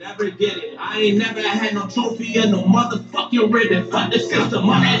Never did it. I ain't never had no trophy or no motherfucking ribbon. Fuck the system,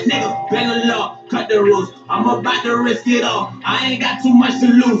 I'm that nigga. Bend the law, cut the rules. I'm about to risk it all. I ain't got too much to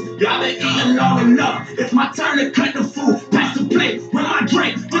lose. Y'all been eating long enough. It's my turn to cut the food. Pass the plate with my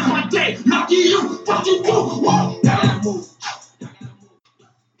drink. This my day. Lucky you. Fuck you too. Whoa. Gotta move.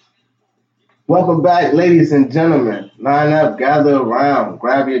 Welcome back, ladies and gentlemen. Line up, gather around,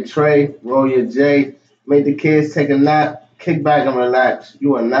 grab your tray, roll your J, make the kids take a nap, kick back and relax.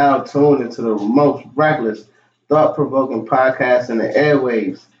 You are now tuned into the most reckless, thought-provoking podcast in the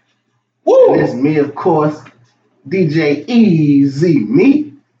airwaves. Woo! And it's me, of course, DJ Easy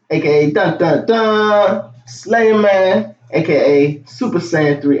Me, aka Dun Dun Dun, Slayer Man, aka Super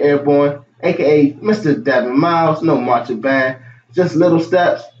Saiyan 3 Airborne, aka Mr. Devin Miles, no marching band, just little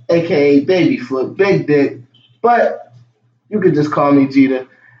steps, aka Babyfoot, Big Dick, but you could just call me Jeter.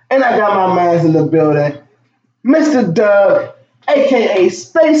 And I got my mans in the building, Mr. Doug, aka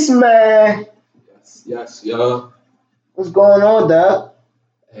Spaceman. Yes, y'all. What's going on, Doug?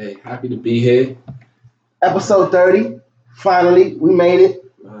 Hey, happy to be here. Episode 30. Finally, we made it.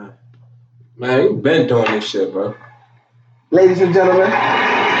 Man, we've been doing this shit, bro. Ladies and gentlemen.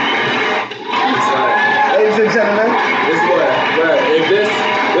 Ladies and gentlemen. This what? If this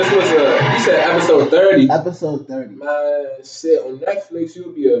was you said episode 30. Episode 30. Man, shit, on Netflix,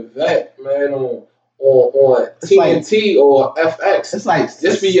 you'll be a vet, man, on TNT or FX. It's like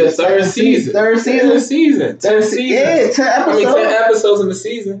this be your third season. Third season? 10 seasons. Yeah, 10 episodes. 10 episodes in the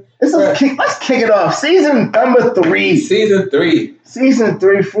season. Let's kick it off. Season number 3. Season 3. Season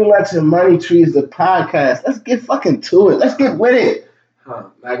 3, Fool Out Your Money Trees, the podcast. Let's get fucking to it. Let's get with it.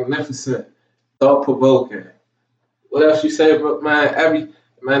 Magnificent. Thought-provoking. What else you say, bro?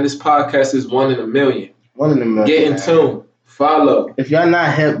 Man, this podcast is 1 in a million. 1 in a million. Get in tune. Follow. If y'all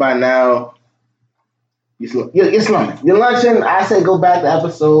not hip by now, you're slumming. You're lunching. I say go back to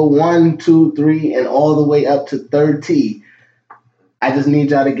episode 1, 2, 3, and all the way up to 30. I just need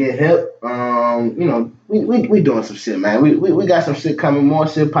y'all to get hip. We doing some shit, man. We got some shit coming, more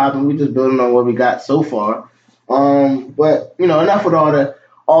shit popping. We just building on what we got so far. But enough with all the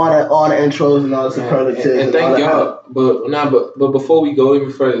intros and all the superlatives. And thank y'all. But before we go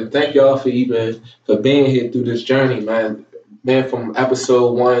even further, thank y'all for being here through this journey, man. Man, from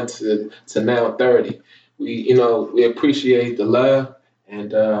episode 1 to now 30. We appreciate the love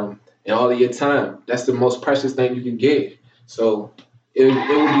and all of your time. That's the most precious thing you can give. So it would be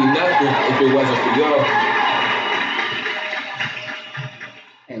nothing if it wasn't for y'all.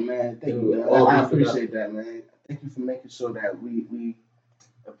 Hey man, thank you. I appreciate that, man. Thank you for making sure that we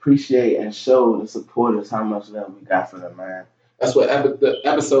appreciate and show the supporters how much love we got for them, man. That's what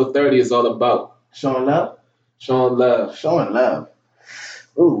episode 30 is all about. Showing love. Showing love.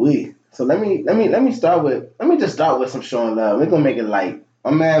 Ooh wee. So let me just start with some showing love. We're gonna make it light.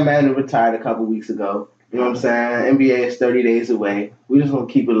 My man Manu retired a couple weeks ago. You know what I'm saying? NBA is 30 days away. We just gonna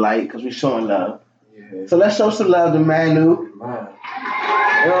keep it light because we're showing love. Yeah. So let's show some love to Manu. Man.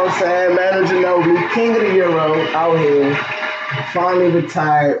 You know what I'm saying? Manu Ginobili, king of the Euro, out here. Finally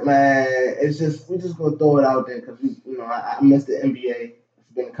retired, man. It's just we just gonna throw it out there because I missed the NBA.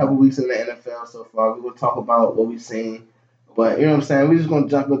 It's been a couple weeks in the NFL so far. We're gonna talk about what we've seen. But you know what I'm saying? We're just going to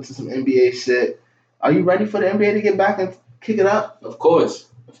jump into some NBA shit. Are you ready for the NBA to get back and kick it up? Of course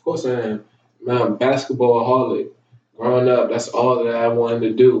I am. Man, I'm basketball-holic. Growing up, that's all that I wanted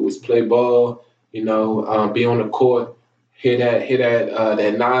to do was play ball, be on the court, hit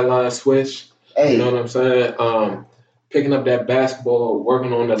that nine-line switch. Hey. You know what I'm saying? Picking up that basketball,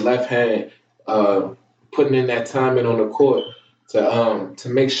 working on the left hand, putting in that time in on the court. To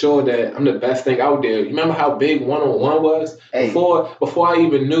make sure that I'm the best thing out there. You remember how big 1-on-1 was? Hey. Before I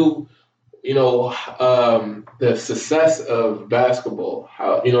even knew, the success of basketball.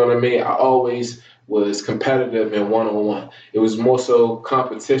 How, you know what I mean? I always was competitive in 1-on-1. It was more so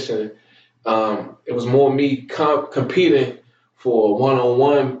competition. It was more me competing for a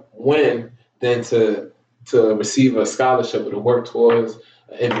 1-on-1 win than to receive a scholarship or to work towards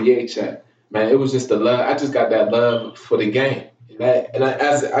an NBA check. Man, it was just the love. I just got that love for the game. And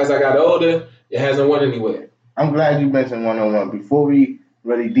as I got older, it hasn't went anywhere. I'm glad you mentioned 1-on-1. Before we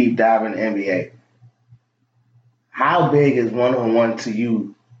really deep dive in the NBA, how big is 1-on-1 to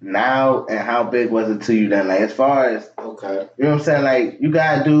you now, and how big was it to you then? Like, as far as, okay, you know what I'm saying? Like, you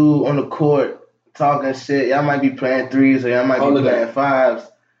got a dude on the court talking shit. Y'all might be playing threes or y'all might be playing fives.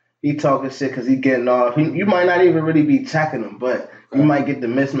 He talking shit because he getting off. You might not even really be checking him, but you might get the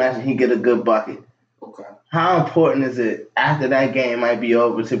mismatch and he get a good bucket. Okay. How important is it after that game might be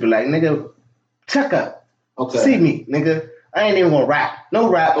over to be like, nigga, check up. Okay. See me, nigga. I ain't even gonna rap. No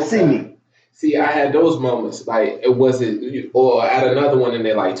rap. Okay. See me. See, I had those moments. Like, it wasn't, or at another one in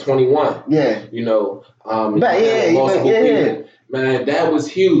there, like 21. Yeah. You know, But yeah, multiple yeah. people. Man, that was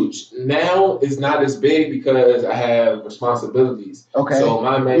huge. Now it's not as big because I have responsibilities. Okay. So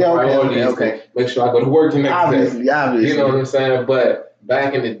my main priority is to make sure I go to work the next Obviously. You know what I'm saying? But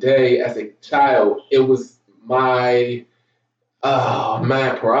back in the day, as a child, it was my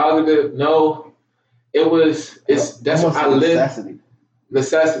prerogative. No, that's what I live.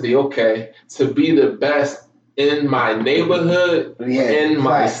 Necessity, okay, to be the best in my neighborhood, in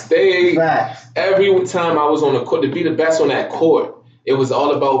my state. Every time I was on the court, to be the best on that court, it was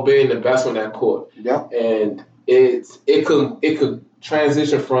all about being the best on that court. Yep. And it could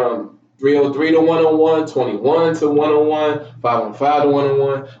transition from 303 to 101, 21 to 101, 515 to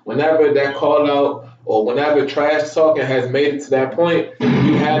 101. Whenever that call out or whenever trash talking has made it to that point,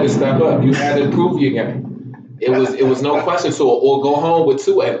 you had to step up. You had to prove your game. It was no question to it, or go home with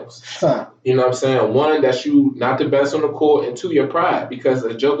 2 L's. You know what I'm saying? 1, that you not the best on the court, and 2, your pride, because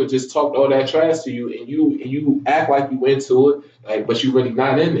a joker just talked all that trash to you, and you act like you into it, like, but you really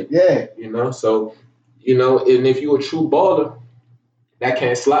not in it. Yeah. You know, so, you know, and if you a true baller, that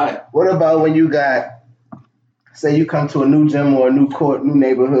can't slide. What about when you say you come to a new gym or a new court, new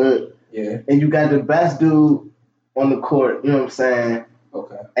neighborhood, and you got the best dude on the court, you know what I'm saying?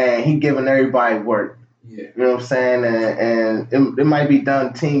 Okay. And he giving everybody work. Yeah. You know what I'm saying? And it might be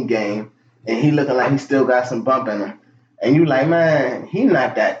done team game, and he looking like he still got some bump in him. And you like, man, he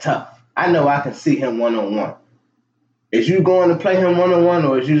not that tough. I know I can see him one-on-one. Is you going to play him one-on-one,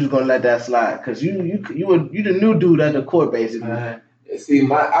 or is you just going to let that slide? Because you the new dude at the court, basically. See,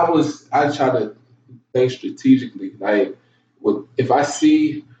 I try to think strategically. Like, if I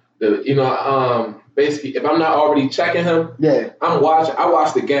see basically, if I'm not already checking him, I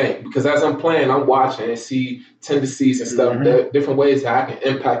watch the game, because as I'm playing, I'm watching and see tendencies and stuff, different ways that I can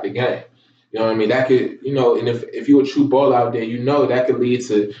impact the game. You know what I mean? That could, and if you're a true baller out there, that could lead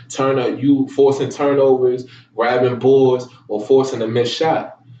to you forcing turnovers, grabbing boards, or forcing a missed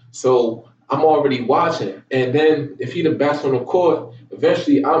shot. So I'm already watching, and then if he the best on the court,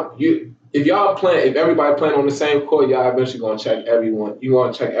 eventually if everybody playing on the same court, y'all eventually gonna check everyone. You're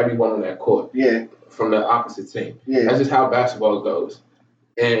gonna check everyone on that court. Yeah. From the opposite team. Yeah. That's just how basketball goes.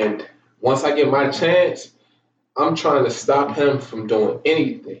 And once I get my chance, I'm trying to stop him from doing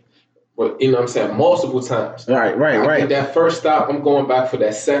anything. But you know what I'm saying? Multiple times. Right. Get that first stop, I'm going back for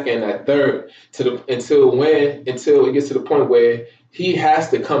that second, that third, until it gets to the point where he has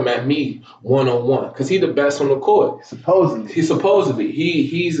to come at me one-on-one, because he's the best on the court. Supposedly. He's supposed to be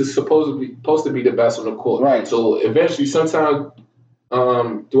the best on the court. Right. So eventually, sometime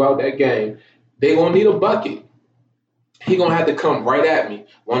throughout that game, they gonna need a bucket. He gonna have to come right at me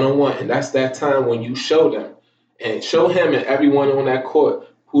one-on-one, and that's that time when you show them and show him and everyone on that court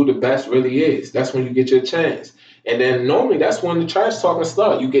who the best really is. That's when you get your chance. And then normally that's when the trash talking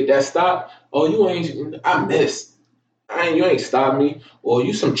start. You get that stop. Oh, I missed. You ain't stop me. Or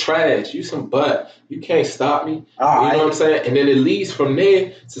you some trash. You some butt. You can't stop me. You know what I'm saying? And then it leads from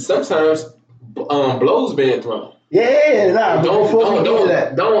there to sometimes blows being thrown. Yeah,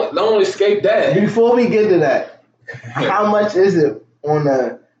 don't escape that. Before we get to that, how much is it on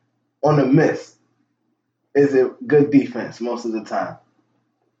a miss? Is it good defense most of the time?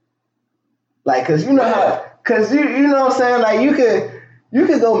 Like, cause you know what I'm saying? Like, you could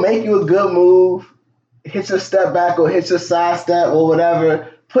go make you a good move, hit your step back or hit your side step or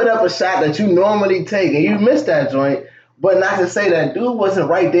whatever, put up a shot that you normally take and you miss that joint, but not to say that dude wasn't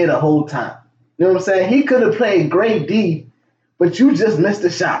right there the whole time. You know what I'm saying? He could have played great D, but you just missed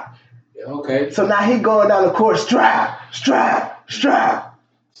the shot. Okay. So now he going down the court, strap. Shit.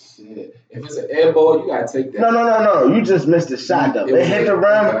 If it's an air ball, you gotta take that. No. You just missed the shot though. It hit the rim.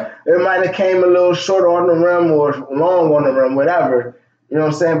 Okay. It might have came a little short on the rim or long on the rim, whatever. You know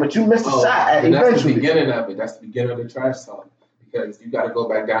what I'm saying? But you missed the shot eventually. That's the beginning of it. That's the beginning of the trash talk. Because you gotta go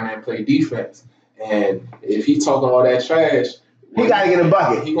back down there and play defense. And if he talking all that trash, he gotta get a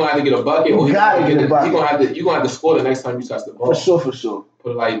bucket. He gonna have to get a bucket, or you gonna have to score the next time you touch the ball. For sure.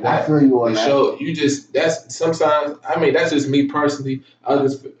 Put it like that. I feel you on that. So that's sometimes. I mean, that's just me personally.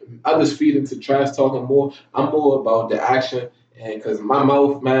 Others feed into trash talking more. I'm more about the action, and because my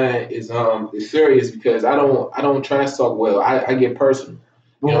mouth, man, is serious, because I don't trash talk well. I get personal.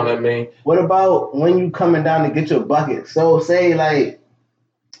 You know what I mean? What about when you coming down to get your bucket? So say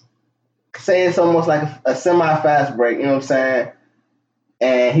it's almost like a semi-fast break. You know what I'm saying?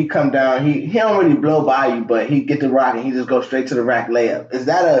 And he come down, he don't really blow by you, but he get the rock and he just go straight to the rack layup. Is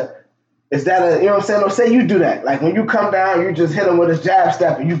that a you know what I'm saying? Or say you do that. Like when you come down, you just hit him with his jab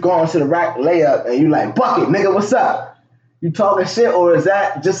step and you go on to the rack layup and you like, bucket, nigga, what's up? You talking shit, or is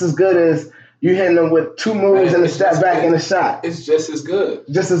that just as good as You hitting him with 2 moves and a step back and a shot. It's just as good.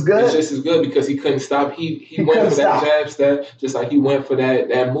 Just as good? It's just as good because he couldn't stop. He went for that jab step, just like he went for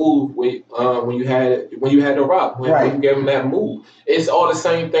that move when you had the rock, when you gave him that move. It's all the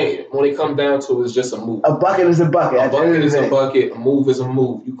same thing. When it comes down to it, it's just a move. A bucket is a bucket. A bucket is a bucket. A move is a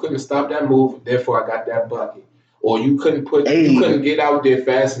move. You couldn't stop that move, therefore I got that bucket. Or you couldn't get out there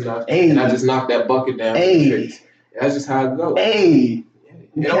fast enough, and I just knocked that bucket down to the face. That's just how it goes.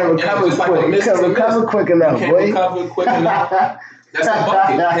 You can't recover quick. You can't recover quick enough, boy. You can't recover quick enough. That's a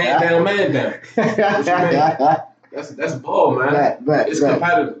bucket. Hand down, man down. That's ball, man. It's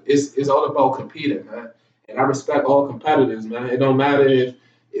competitive. It's all about competing, man. And I respect all competitors, man. It don't matter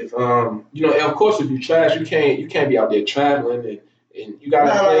if of course, if you trash, you can't be out there traveling and you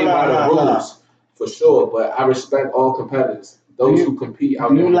gotta play by the rules for sure. But I respect all competitors. Those who compete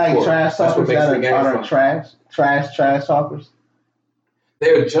out there. Do you like trash talkers that are trash talkers?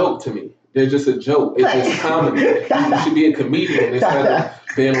 They're a joke to me. They're just a joke. It's just comedy. You should be a comedian instead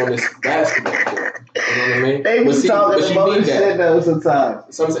of being on this basketball court. You know what I mean? They be talking about shit though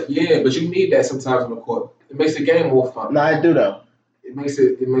sometimes. But you need that sometimes on the court. It makes the game more fun. No, I do though. It makes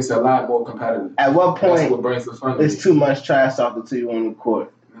it a lot more competitive. At what point that's what brings the fun? It's too much trash talking to you on the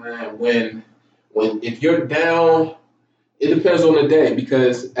court. Man, when if you're down, it depends on the day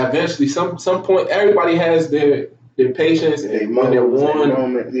because eventually some point everybody has their patience, and when they're worn,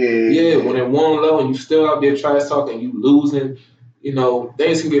 when they're worn low, and you still out there trash talking, you losing,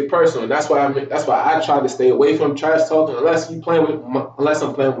 things can get personal. That's why I try to stay away from trash talking unless I'm playing with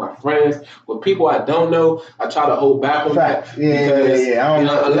my friends, with people I don't know. I try to hold back on that because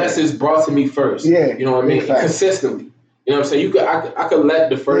unless it's brought to me first. Yeah, you know what I mean? Consistently. You know what I'm saying? I could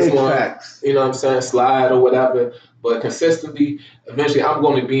let the first one, you know what I'm saying, slide or whatever, but consistently, eventually I'm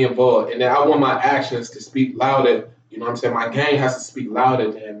going to be involved. And then I want my actions to speak louder. You know what I'm saying? My game has to speak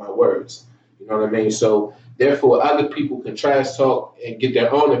louder than my words. You know what I mean? So therefore, other people can trash talk and get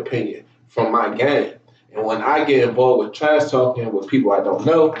their own opinion from my game. And when I get involved with trash talking with people I don't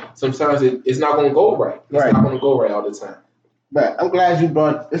know, sometimes it's not going to go right. It's not going to go right all the time. But I'm glad you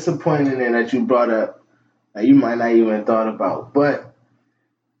it's a point in there that you brought up that you might not even thought about. But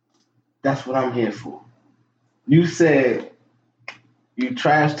that's what I'm here for. You said you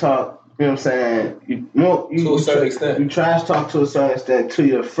trash talk, you know what I'm saying? To a certain extent. You trash talk to a certain extent to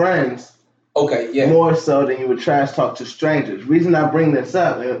your friends. Okay, yeah. More so than you would trash talk to strangers. Reason I bring this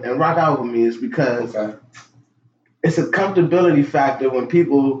up and rock out with me is because it's a comfortability factor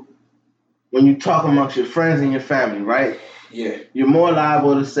when you talk amongst your friends and your family, right? Yeah. You're more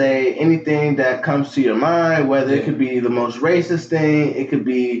liable to say anything that comes to your mind, whether it could be the most racist thing, it could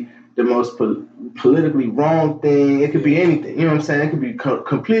be the most politically wrong thing, it could be anything. You know what I'm saying? It could be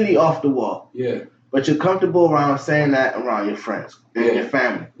completely off the wall. Yeah. But you're comfortable around saying that around your friends and your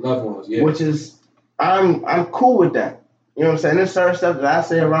family. Loved ones, yeah. Which is, I'm cool with that. You know what I'm saying? There's certain stuff that I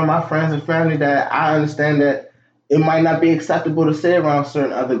say around my friends and family that I understand that it might not be acceptable to say around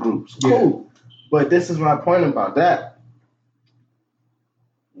certain other groups. Cool. But this is my point about that.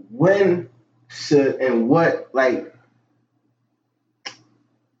 When should and what,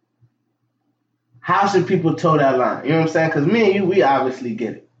 how should people toe that line? You know what I'm saying? Because me and you, we obviously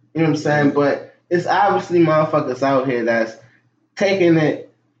get it. You know what I'm saying? But it's obviously motherfuckers out here that's taking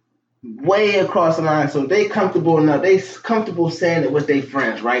it way across the line. So they comfortable enough. They comfortable saying it with their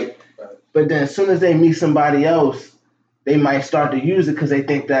friends, right? But then as soon as they meet somebody else, they might start to use it because they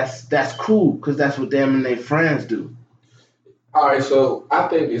think that's cool because that's what them and their friends do. All right, so I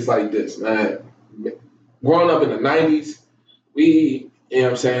think it's like this, man. Growing up in the 90s, you know what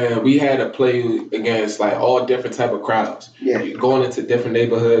I'm saying, we had to play against all different type of crowds. Yeah. Going into different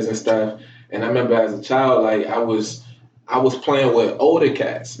neighborhoods and stuff. And I remember as a child, I was playing with older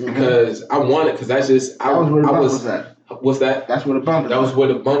cats because I wanted, because that's just What's that? That's where the bump was. That was where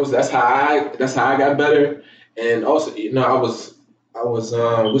the bump was. That's how I got better. And also, I was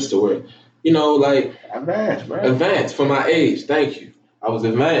what's the word? Advanced, bro. Advanced for my age. Thank you. I was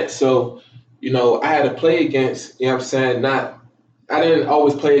advanced. So, I had to play against, I didn't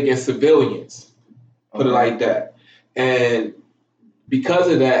always play against civilians, put it like that. And because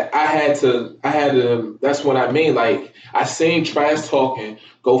of that, I had to, that's what I mean. I seen trash talking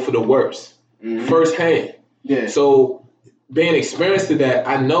go for the worst firsthand. Yeah. So being experienced to that,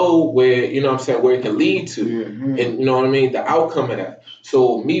 I know where, where it can lead to. And you know what I mean? The outcome of that.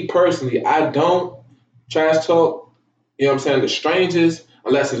 So me personally, I don't trash talk, to strangers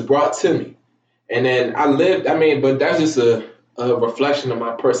unless it's brought to me. And then but that's just a reflection of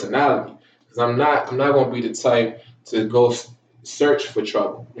my personality. Because I'm not going to be the type to go search for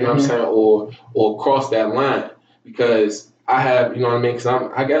trouble, you know what I'm saying, or cross that line. Because I have, you know what I mean?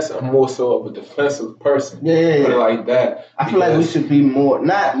 Because I guess I'm more so of a defensive person. Yeah. Put it like that. I feel like we should be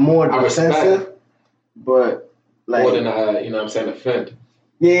not more defensive, but like more than you know what I'm saying, offend.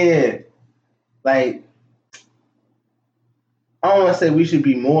 Yeah, like I don't want to say we should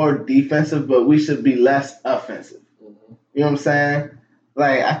be more defensive, but we should be less offensive. Mm-hmm. You know what I'm saying?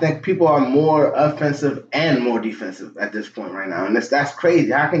 Like I think people are more offensive and more defensive at this point right now, and that's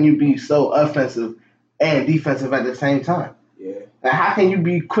crazy. How can you be so offensive and defensive at the same time? Yeah. Like, how can you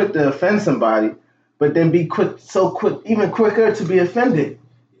be quick to offend somebody, but then be even quicker to be offended?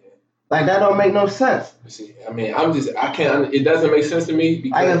 Yeah. Like that don't make no sense. See, I mean, I can't. It doesn't make sense to me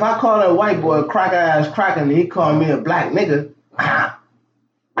because like if I call a white boy a cracker ass cracker and he called me a black nigga,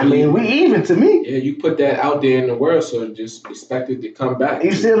 I mean, we even to me. Yeah, you put that out there in the world, so just expect it to come back.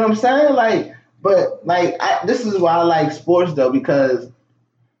 You see what I'm saying? Like, but like, this is why I like sports though, because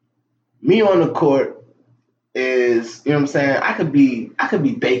me on the court is, you know what I'm saying, I could be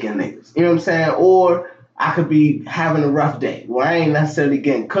baking niggas, you know what I'm saying, or I could be having a rough day where I ain't necessarily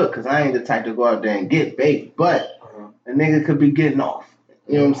getting cooked because I ain't the type to go out there and get baked, but a nigga could be getting off.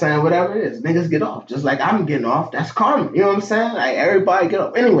 You know what I'm saying? Whatever it is, niggas get off. Just like I'm getting off. That's karma. You know what I'm saying? Like everybody get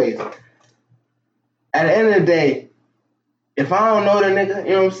off. Anyways, at the end of the day, if I don't know the nigga, you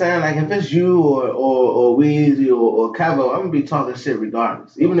know what I'm saying? Like if it's you or Weezy or Kevo, I'm gonna be talking shit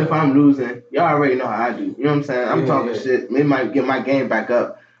regardless. Even if I'm losing, y'all already know how I do. You know what I'm saying? I'm talking shit. Maybe might get my game back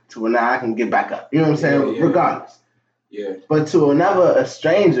up to where now I can get back up. You know what I'm saying? Regardless. Yeah. But to a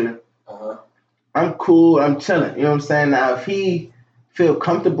stranger, I'm cool. I'm chilling. You know what I'm saying? Now if he feel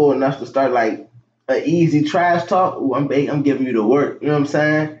comfortable enough to start like an easy trash talk, ooh, I'm giving you the work. You know what I'm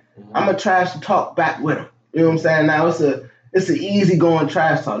saying? Mm-hmm. I'm a trash talk back with him. You know what I'm saying? Now it's an easy going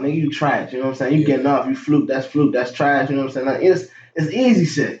trash talk. Nigga, you trash. You know what I'm saying? You getting off, you fluke, that's trash. You know what I'm saying? Like, it's easy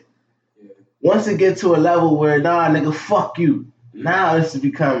shit. Yeah. Once it get to a level where, nah, nigga, fuck you. Now this has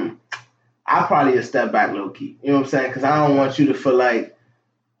become, I probably a step back low key. You know what I'm saying? Because I don't want you to feel like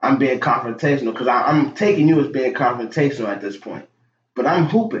I'm being confrontational. Because I'm taking you as being confrontational at this point. But I'm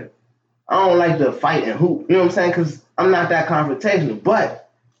hooping. I don't like to fight and hoop. You know what I'm saying? Because I'm not that confrontational. But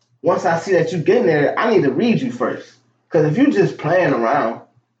once I see that you getting there, I need to read you first. Because if you just playing around,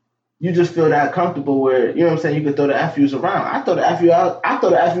 you just feel that comfortable where, you know what I'm saying, you can throw the FUs around. I throw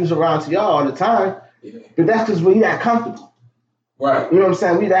the FUs around to y'all all the time. Yeah. But that's because we that comfortable. Right. You know what I'm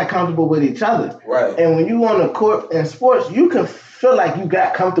saying? We that comfortable with each other. Right. And when you on the court in sports, you can feel like you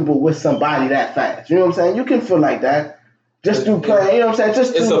got comfortable with somebody that fast. You know what I'm saying? You can feel like that. Just do play, you know what I'm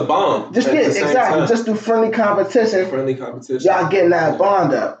saying? It's a bond. Just exactly. Just do friendly competition. Y'all getting that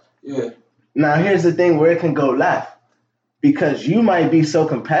bond up. Yeah. Now here's the thing where it can go left. Because you might be so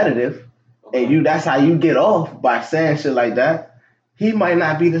competitive and that's how you get off by saying shit like that. He might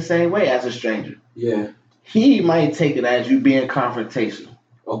not be the same way as a stranger. Yeah. He might take it as you being confrontational.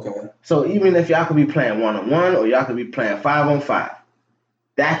 Okay. So even if y'all could be playing 1-on-1 or y'all could be playing 5-on-5,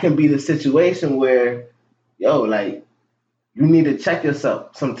 that can be the situation where, like, you need to check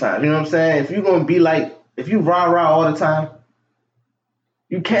yourself sometimes. You know what I'm saying? If you're going to be like, if you rah-rah all the time,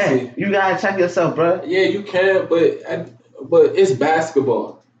 you can't. You got to check yourself, bro. Yeah, you can, but it's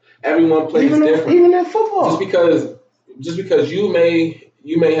basketball. Everyone plays different. Even in football. Just because you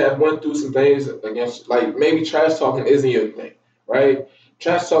may have went through some things against, like maybe trash talking isn't your thing, right?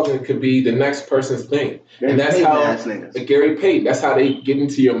 Trash talking could be the next person's thing. Gary and that's Payton how Gary Payton, that's how they get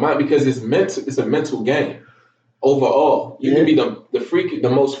into your mind because it's a mental game. Overall, you can be the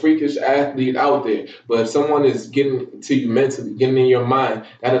most freakish athlete out there, but if someone is getting to you mentally, getting in your mind,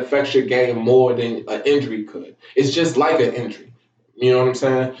 that affects your game more than an injury could. It's just like an injury. You know what I'm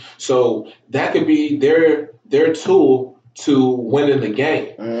saying? So that could be their tool to winning the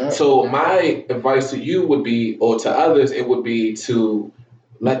game. Mm-hmm. So my advice to you would be, or to others, it would be to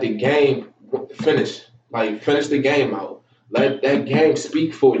let the game finish. Like finish the game out. Let that game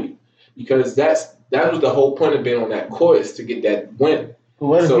speak for you, because that was the whole point of being on that court, is to get that win. But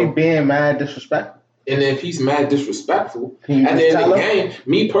what if he being mad disrespectful? And if he's mad disrespectful, at the end of the game,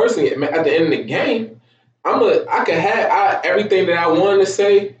 me personally, at the end of the game, I can have everything that I wanted to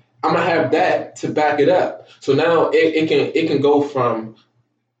say. I'm gonna have that to back it up. So now it can go from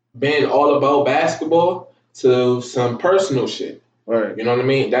being all about basketball to some personal shit. Right. You know what I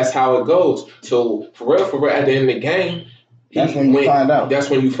mean? That's how it goes. So for real, at the end of the game, that's when you find out. That's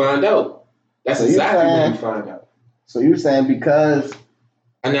when you find out. That's so exactly when you find out. So you're saying because...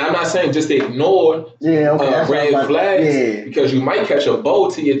 And I'm not saying just ignore red flags, because you might catch a bow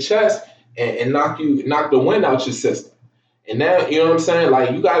to your chest and knock the wind out your system. And now, you know what I'm saying?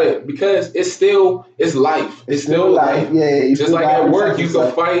 Like, you got to, because it's life. It's still life. Yeah. Just like at work, you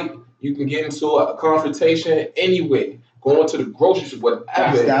can fight, you can get into a confrontation anyway. going to the grocery store,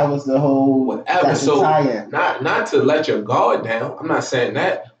 whatever. That was the whole whatever. That's So the tie-in. not to let your guard down. I'm not saying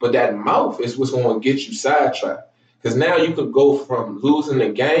that, but that mouth is what's going to get you sidetracked. Because now you could go from losing the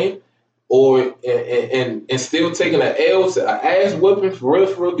game or and still taking an L to an ass whooping for real,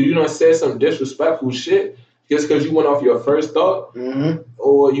 because you done said some disrespectful shit just because you went off your first thought. Mm-hmm.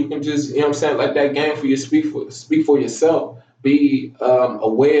 Or you can just, let that game for you, speak for yourself. Be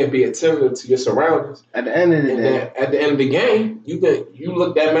aware, be attentive to your surroundings. At the end of the day. At the end of the game, you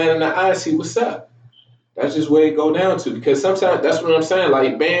look that man in the eye and see what's up. That's just where it go down to. Because sometimes, that's what I'm saying,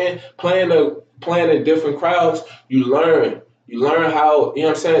 like, playing in different crowds, you learn how,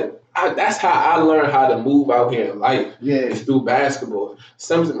 that's how I learned how to move out here in life. Yeah. It's through basketball.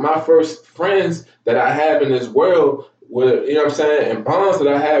 My first friends that I have in this world were, and bonds that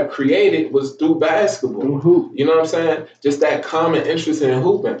I have created was through basketball. Through hoop. You know what I'm saying? Just that common interest in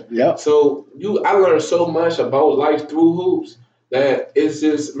hooping. Yep. So I learned so much about life through hoops that it's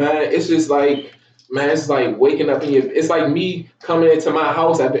just like, it's like waking up it's like me coming into my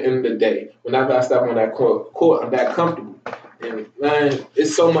house at the end of the day. Whenever I step on that court, I'm that comfortable. And man,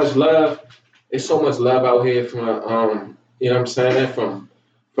 it's so much love. It's so much love out here from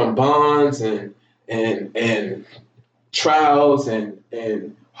from bonds and trials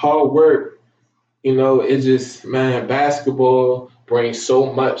and hard work. It just, basketball brings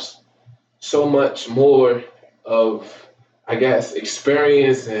so much more of, I guess,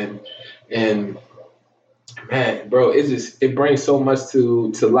 experience and man, bro, it brings so much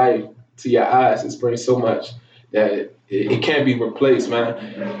to life, to your eyes. It brings so much that it can't be replaced, man.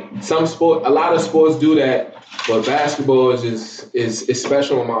 A lot of sports do that, but basketball is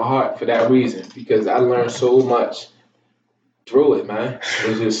special in my heart for that reason, because I learned so much through it, man.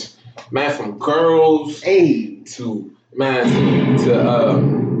 It's just, from girls to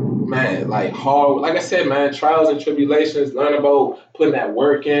like hard, like I said, man, trials and tribulations, learn about putting that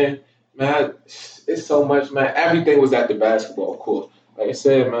work in, man. It's so much, man. Everything was at the basketball court. Like I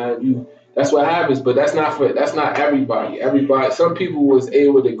said, man, that's what happens, but that's not everybody. Some people was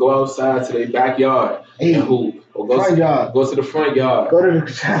able to go outside to their backyard and hoop, or go to the front yard. Go to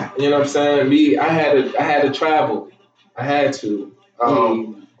the You know what I'm saying? Me, I had to travel. I had to.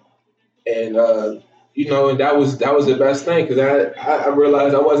 And that was the best thing, because I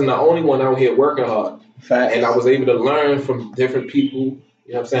realized I wasn't the only one out here working hard. Facts. And I was able to learn from different people,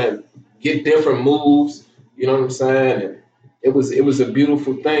 you know what I'm saying, get different moves, you know what I'm saying? And it was a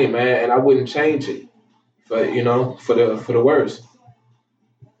beautiful thing, man, and I wouldn't change it for the worst.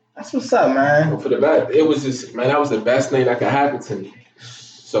 That's what's up, man. For the best. It was just, man, that was the best thing that could happen to me.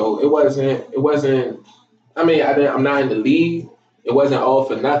 So it wasn't I'm not in the league. It wasn't all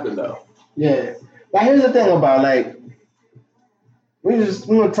for nothing though. Yeah. Now here's the thing about, like, we're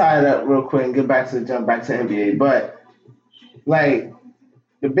gonna tie it up real quick and jump back to NBA. But like,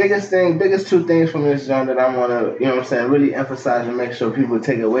 the biggest two things from this joint that I wanna, really emphasize and make sure people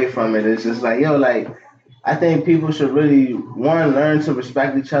take away from it is just like, I think people should really, one, learn to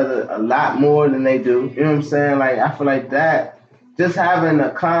respect each other a lot more than they do. You know what I'm saying? Like, I feel like that, just having a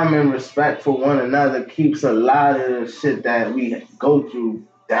common respect for one another keeps a lot of the shit that we go through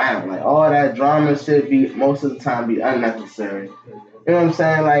down. Like, all that drama shit most of the time be unnecessary. You know what I'm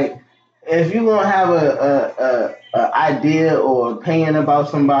saying? Like, if you're gonna have a idea or opinion about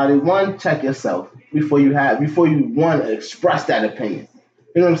somebody, one, check yourself before you want to express that opinion.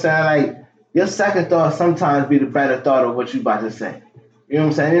 You know what I'm saying? Like, your second thought sometimes be the better thought of what you about to say. You know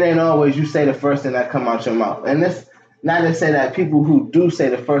what I'm saying? It ain't always you say the first thing that come out your mouth. And this, not to say that people who do say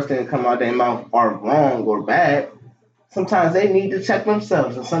the first thing that come out their mouth are wrong or bad. Sometimes they need to check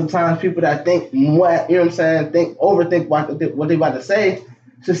themselves. And sometimes people that think more, you know what I'm saying, overthink what they about to say,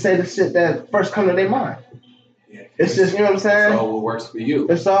 just say the shit that first come to their mind. Yeah, it's just, you know what I'm saying? It's all what works for you.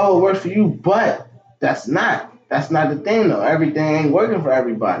 It's all what works for you, but that's not the thing though. Everything ain't working for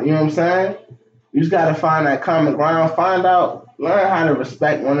everybody. You know what I'm saying? You just gotta find that common ground, learn how to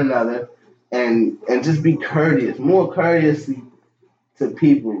respect one another, and just be courteous, more courteously to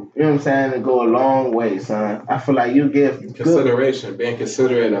people. You know what I'm saying? And go a long way, son. I feel like you give consideration, being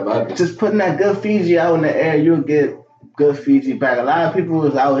considerate of others. Just putting that good Fiji out in the air, you'll get good Fiji back. A lot of people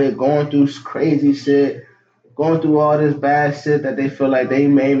is out here going through crazy shit, going through all this bad shit that they feel like they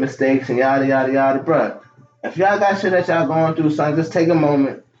made mistakes and yada, yada, yada. Bruh, if y'all got shit that y'all going through, son, just take a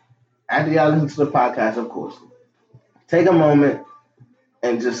moment. After y'all listen to the podcast, of course. Take a moment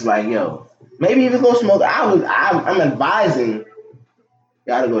and just like, maybe even go smoke. I'm advising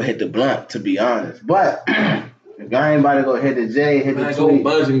y'all to go hit the blunt, to be honest. But if y'all ain't about to go hit the J, hit the go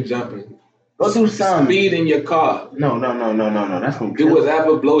bungee jumping. Go do something. Speed in your car. No. That's gonna do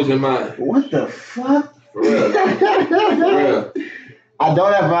whatever blows your mind. What the fuck? For real. For real. I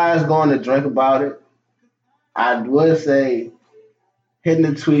don't advise going to drink about it. I would say hitting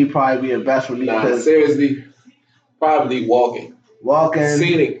the tree probably be the best relief. Nah, seriously, probably walking.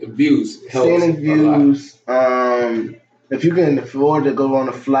 Scenic views helps. Scenic views. If you can afford to go on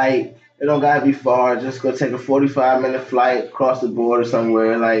a flight, it don't gotta be far. Just go take a 45-minute flight across the border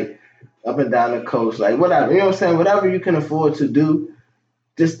somewhere, like up and down the coast, like whatever. You know what I'm saying? Whatever you can afford to do,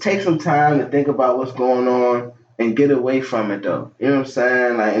 just take some time to think about what's going on and get away from it though. You know what I'm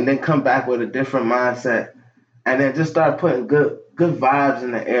saying? Like, and then come back with a different mindset, and then just start putting good vibes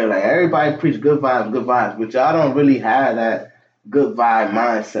in the air. Like everybody preach good vibes, but y'all don't really have that good vibe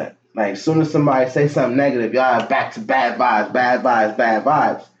mindset. Like as soon as somebody say something negative, y'all are back to bad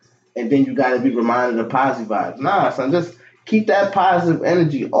vibes. And then you gotta be reminded of positive vibes. Nah, son, just keep that positive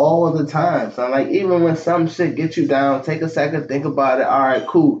energy all the time, son. Like even when some shit gets you down, take a second, think about it. All right,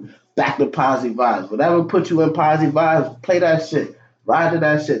 cool. Back to positive vibes. Whatever put you in positive vibes, play that shit. Ride to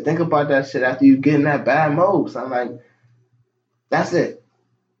that shit. Think about that shit after you get in that bad mode. So I'm like, that's it.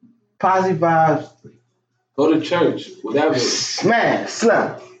 Positive vibes. Go to church. Whatever. Man,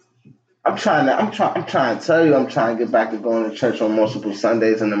 Slim. I'm trying to tell you, I'm trying to get back to going to church on multiple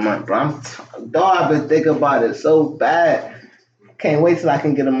Sundays in the month, bro. I've been thinking about it so bad. Can't wait till I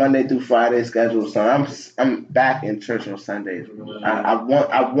can get a Monday through Friday schedule, so I'm back in church on Sundays. I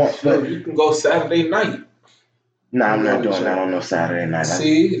want. So you can go Saturday night. Nah, I'm not doing that on no Saturday night.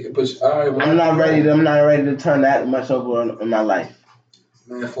 See, but all right, I'm not ready to turn that much over in my life.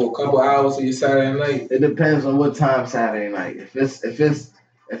 Man, for a couple hours of your Saturday night. It depends on what time Saturday night.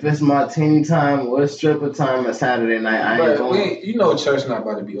 If it's martini time or it's stripper time at Saturday night, I ain't going. You know church not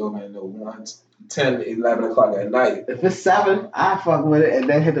about to be open at no 1, 10, 11 o'clock at night. If it's 7, I fuck with it and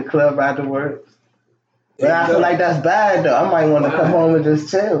then hit the club afterwards. But I feel like that's bad though. I might want to come home and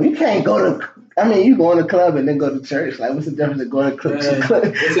just chill. You can't go to. I mean, you go in the club and then go to church. Like, what's the difference of going to club? What's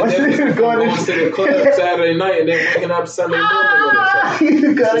the difference going to the club Saturday night and then waking up Sunday morning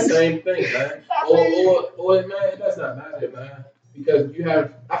to go to church? It's the same thing, man. Or man, that's not matter, man. Because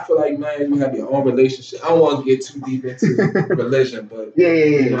I feel like, man, you have your own relationship. I don't want to get too deep into religion, but yeah.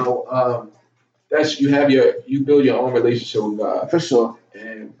 You know, you build your own relationship with God for sure.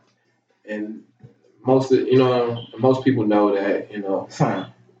 And most people know that,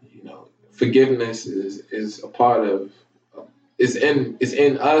 forgiveness is a part of. It's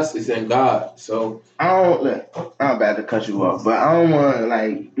in us. It's in God. So I'm about to cut you off, but I don't want to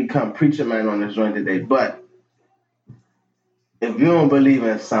like become preacher man on this joint today, but. If you don't believe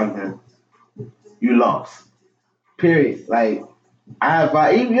in something, you lost. Period. Like, I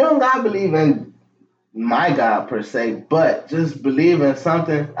advise you don't gotta believe in my God per se, but just believe in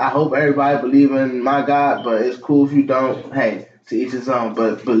something. I hope everybody believe in my God, but it's cool if you don't. Hey, to each his own.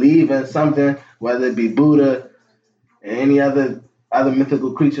 But believe in something, whether it be Buddha and any other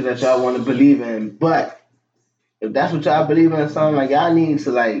mythical creature that y'all want to believe in. But if that's what y'all believe in, something like y'all need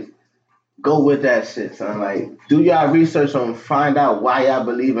to like. Go with that shit, son. Like, do y'all research on find out why y'all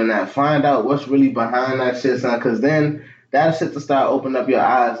believe in that. Find out what's really behind that shit, son. Because then that shit to start opening up your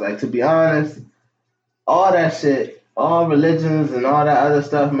eyes. Like, to be honest, all that shit, all religions and all that other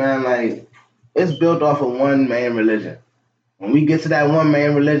stuff, man, like, it's built off of one main religion. When we get to that one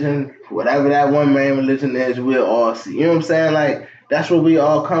main religion, whatever that one main religion is, we'll all see. You know what I'm saying? Like, that's where we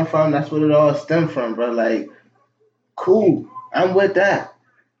all come from. That's where it all stemmed from, bro. Like, cool. I'm with that.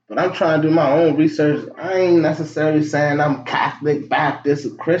 But I'm trying to do my own research. I ain't necessarily saying I'm Catholic, Baptist,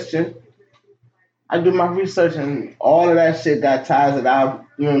 or Christian. I do my research and all of that shit got ties that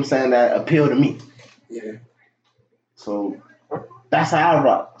you know what I'm saying, that appeal to me. Yeah. So that's how I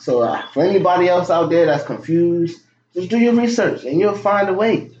rock. So for anybody else out there that's confused, just do your research and you'll find a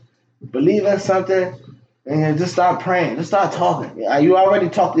way. Believe in something and just start praying. Just start talking. You already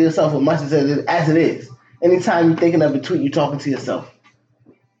talk to yourself as much as it is. Anytime you're thinking of a tweet, you're talking to yourself.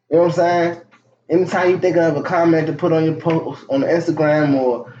 You know what I'm saying? Anytime you think of a comment to put on your post on Instagram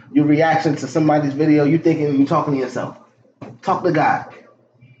or your reaction to somebody's video, you're talking to yourself. Talk to God.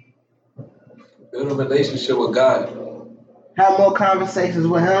 Build a relationship with God. Have more conversations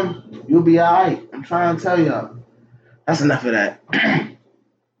with him. You'll be all right. I'm trying to tell y'all. That's enough of that.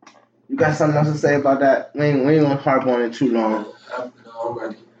 You got something else to say about that? We ain't gonna harp on it too long. I'm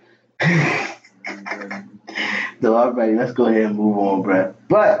ready. So I'm ready. Let's go ahead and move on, Brett.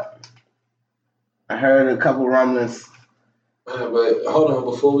 But I heard a couple rumblings. But hold on,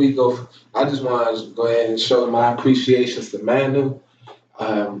 before we go, I just want to go ahead and show my appreciations to Manu.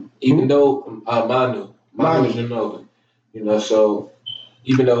 Even though Manu Ginobili, so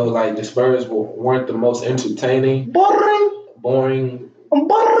even though like the Spurs weren't the most entertaining, boring.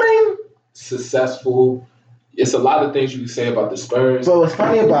 successful. It's a lot of things you can say about the Spurs. But what's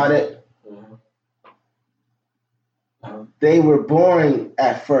funny about it, they were boring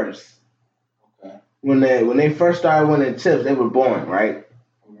at first. Okay. When they first started winning chips, they were boring, right?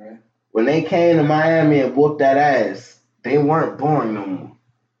 Okay. When they came to Miami and whooped that ass, they weren't boring no more.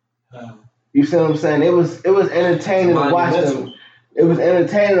 You see what I'm saying? It was entertaining to watch them. It was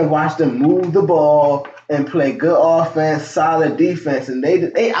entertaining to watch them move the ball and play good offense, solid defense, and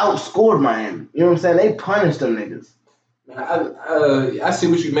they outscored Miami. You know what I'm saying? They punished them niggas. I see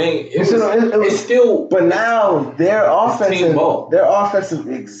what you mean. It's still, but now their offensive,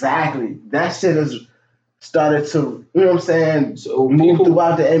 exactly. That shit has started to, you know what I'm saying, move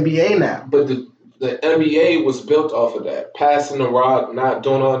throughout the NBA now. But the NBA was built off of that. Passing the rock, not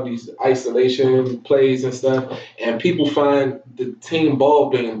doing all these isolation plays and stuff. And people find the team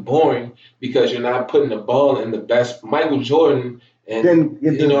ball being boring because you're not putting the ball in the best. Michael Jordan, and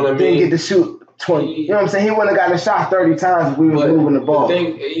you know what I mean? Didn't get to shoot 20. You know what I'm saying? He wouldn't have gotten a shot 30 times if we were moving the ball.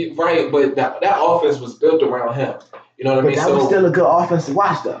 Right, but that offense was built around him. You know what I mean? But that was still a good offense to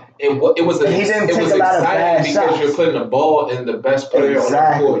watch, though. He didn't take a lot of bad shots because you're putting the ball in the best player on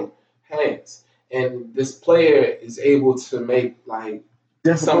the court hands. And this player is able to make like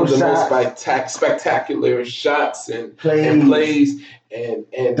some of the most spectacular shots and plays and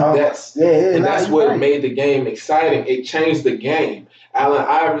that's what made the game exciting. It changed the game. Allen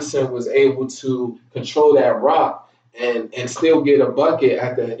Iverson was able to control that rock and still get a bucket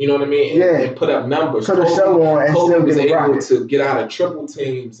at the, you know what I mean? And put up numbers. Kobe was able to get out of triple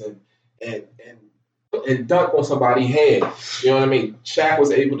teams and dunk on somebody's head. You know what I mean? Shaq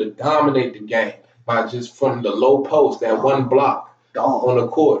was able to dominate the game by just from the low post, that one block on the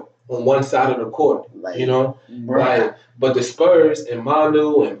court, on one side of the court. You know? But the Spurs and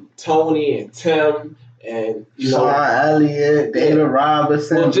Manu and Tony and Tim and Sean Elliott, David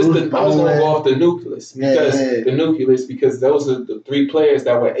Robinson. Well, I was gonna go off the nucleus because those are the three players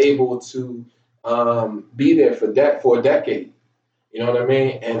that were able to be there for a decade. You know what I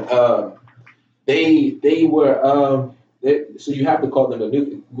mean? And they were so you have to call them the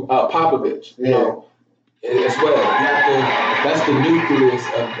nucleus. Popovich, you know, as well. That's the nucleus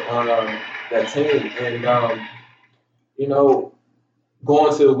of that team. And you know,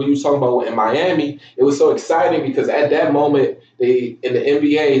 going to when you were talking about in Miami, it was so exciting because at that moment in the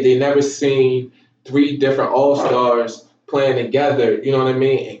NBA they never seen three different All-Stars playing together, you know what I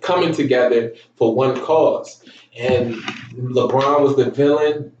mean, and coming together for one cause. And LeBron was the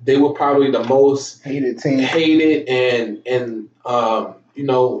villain. They were probably the most hated team, and you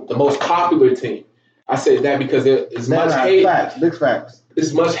know, the most popular team. I say that because there is much hate. Big facts.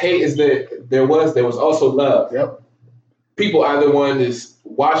 As much hate as there was also love. Yep. People either wanted to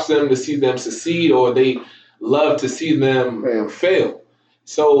watch them to see them succeed, or they love to see them fail.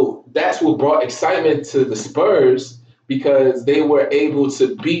 So that's what brought excitement to the Spurs because they were able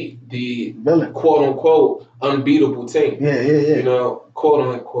to beat the quote unquote unbeatable team. Yeah. You know, quote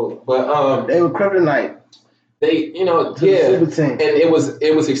unquote. But they were kryptonite. They, you know, and it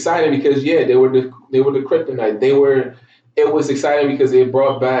was exciting because they were the kryptonite. It was exciting because they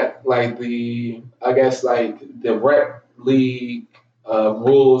brought back like the rec league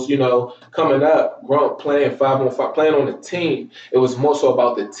rules, you know, coming up, playing 5-on-5, playing on the team. It was more so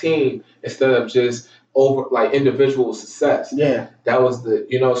about the team instead of just over like individual success. Yeah, that was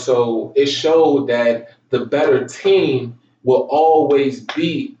so it showed that the better team will always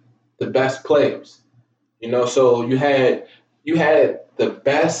beat the best players. You know, so you had the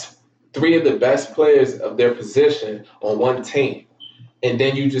best, three of the best players of their position on one team. And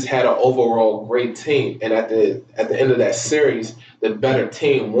then you just had an overall great team. And at the end of that series, the better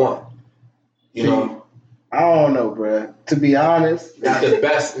team won. You know? I don't know, bro. To be honest. Not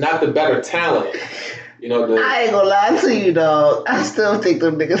the better talent. You know, I ain't gonna lie to you, dog. I still think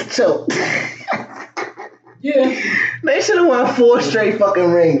them niggas choked. Yeah. They should have won 4 straight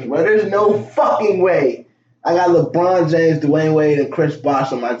fucking rings, bro. There's no fucking way. I got LeBron James, Dwayne Wade, and Chris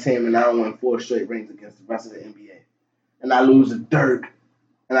Bosh on my team, and I don't win 4 straight rings against the rest of the NBA. And I lose to Dirk,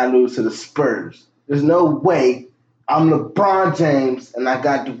 and I lose to the Spurs. There's no way I'm LeBron James, and I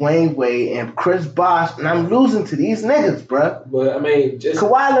got Dwayne Wade and Chris Bosh, and I'm losing to these niggas, bro. But, I mean,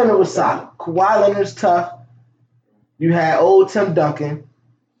 Kawhi Leonard was solid. Kawhi Leonard's tough. You had old Tim Duncan.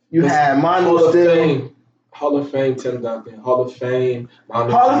 You had Manu still. Hall of Fame Tim Duncan. Hall of Fame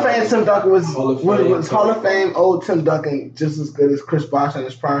Manu. Hall of Fame Tim Duncan was Hall of Fame old Tim Duncan just as good as Chris Bosh in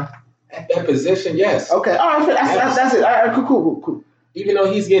his prime? At that position, yes. Okay, all right, that's it. All right, cool. Even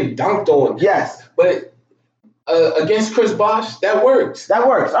though he's getting dunked on. Yes. But against Chris Bosh, that works. All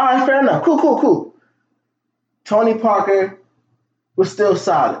right, fair enough. Cool. Tony Parker. was still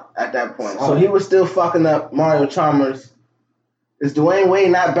solid at that point. So Solid. he was still fucking up Mario Chalmers. Is Dwayne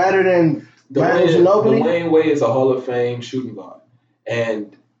Wade not better than Manu Ginobili? Dwayne Wade is a Hall of Fame shooting guard.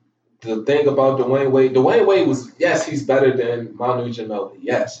 And the thing about Dwayne Wade was, yes, he's better than Manu Ginobili.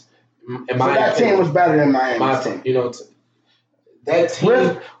 Yes. In my that opinion, team was better than Miami's team. You know, that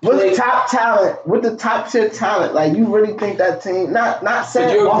team with top talent, with the top tier talent, like you really think that team? Not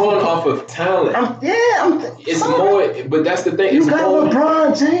saying you're going off of talent. It's more, but that's the thing. You got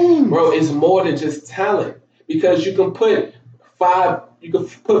LeBron James, bro. It's more than just talent because you can put five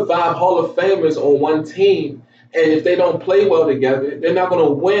Hall of Famers on one team. And if they don't play well together, they're not going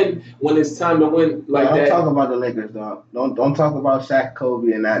to win when it's time to win like that. Don't talk about the Lakers, dog. Don't talk about Shaq,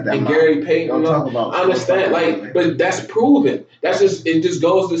 Kobe, and that. And Gary Payton. Don't talk about. I understand, but that's proven. It just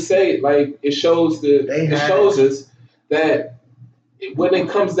goes to say, like, it shows us that when it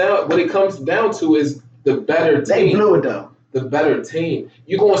comes down to is the better team. They blew it though. The better team.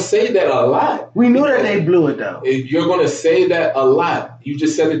 You're going to say that a lot. We knew that they blew it though. You're going to say that a lot. You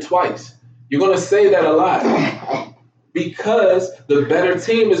just said it twice. You're going to say that a lot because the better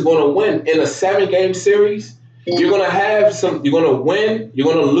team is going to win in a 7-game series. You're going to win,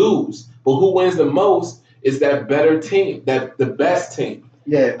 you're going to lose. But who wins the most is that better team, the best team.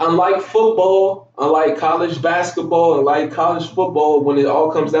 Yeah. Unlike football, unlike college basketball, unlike college football, when it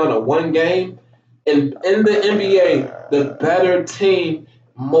all comes down to one game, and in the NBA, the better team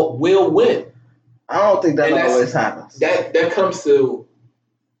will win. I don't think that always happens.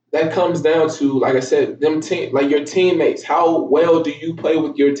 That comes down to, like I said, your teammates. How well do you play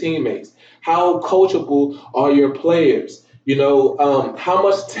with your teammates? How coachable are your players? You know, how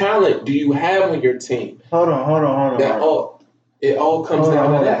much talent do you have on your team? Hold on. It all comes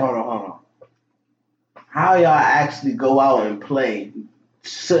down to that. Hold on. How y'all actually go out and play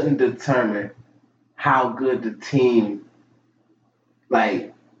shouldn't determine how good the team,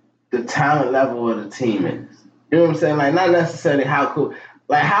 like the talent level of the team is. You know what I'm saying? Like not necessarily how cool.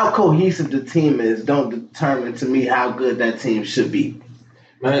 Like how cohesive the team is don't determine to me how good that team should be.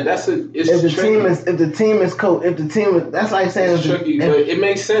 Man, if the team is that's like saying it's tricky, but it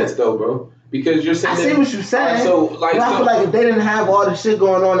makes sense though, bro. Because you're saying I see what you're saying. I feel like if they didn't have all the shit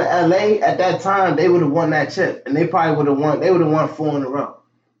going on in LA at that time, they would have won that chip, and they probably would have won. They would have won 4 in a row.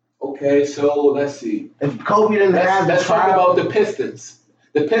 Okay, so let's see. If Kobe didn't have the let's talk about the Pistons.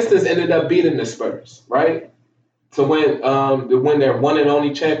 The Pistons ended up beating the Spurs, right? To win their one and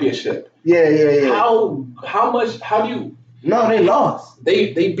only championship. Yeah. How do you? No, they lost.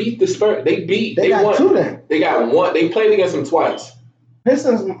 They beat the Spurs. They got won. 2 then. They got 1. They played against them twice.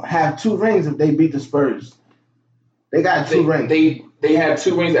 Pistons have 2 rings if they beat the Spurs. They got 2 rings. They had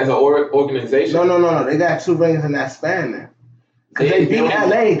 2 rings as an organization. No. They got 2 rings in that span then. Because they beat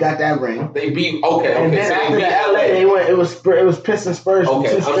LA, got that ring. They beat okay. And then so after they beat LA, they went. It was Pistons Spurs for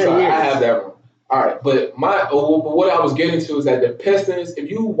 2 straight years. I have that one. All right, but what I was getting to is that the Pistons. If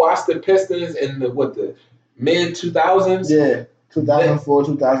you watch the Pistons in the mid 2000s, yeah, 2004,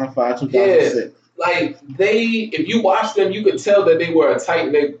 2005, 2006. Yeah, like if you watch them, you could tell that they were a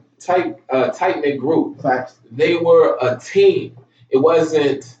tight knit group. Facts. They were a team. It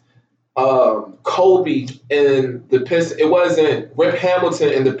wasn't Kobe and the Pistons. It wasn't Rip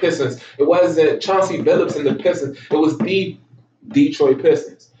Hamilton and the Pistons. It wasn't Chauncey Billups and the Pistons. It was the Detroit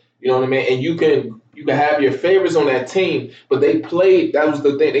Pistons. You know what I mean? And you can have your favorites on that team, but they played. That was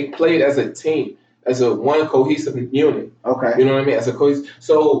the thing. They played as a team, as a one cohesive unit. Okay. You know what I mean? As a cohesive.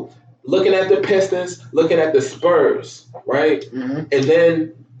 So looking at the Pistons, looking at the Spurs, right? Mm-hmm.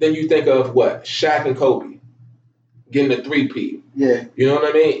 And then you think of what? Shaq and Kobe getting a 3-peat. Yeah. You know what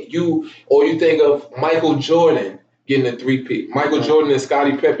I mean? You think of Michael Jordan getting a 3-peat. Michael Jordan and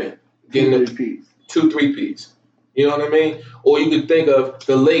Scottie Pippen getting 2 3-peats. You know what I mean? Or you could think of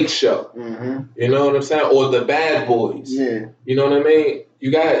the Lake Show. Mm-hmm. You know what I'm saying? Or the Bad Boys. Yeah. You know what I mean? Or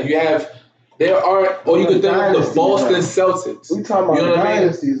you could think of the Boston Celtics. We talking about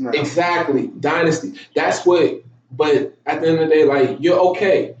dynasties now. Exactly. Dynasty. That's what, but at the end of the day, like, you're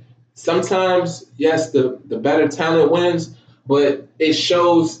okay. Sometimes, yes, the better talent wins, but it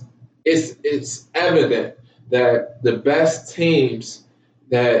shows, it's evident that the best teams,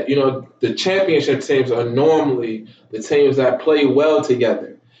 that, you know, the championship teams are normally the teams that play well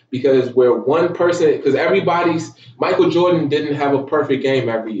together. Because Michael Jordan didn't have a perfect game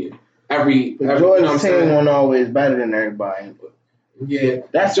every year. Jordan's team wasn't always better than everybody. Yeah.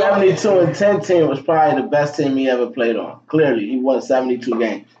 That 72-10 team was probably the best team he ever played on. Clearly, he won 72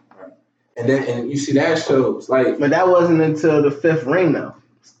 games. And you see that shows like. But that wasn't until the 5th ring though.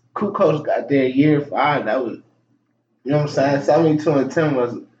 Kukoc got there year 5. That was, you know what I'm saying? 72-10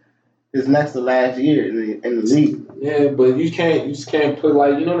 was his next to last year in the league. Yeah, but you just can't put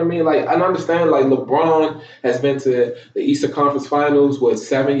like, you know what I mean? Like, I understand like LeBron has been to the Eastern Conference Finals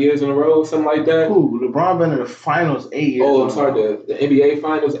 7 years in a row, something like that. Who? LeBron been to the finals 8 years. Oh, I'm sorry, the NBA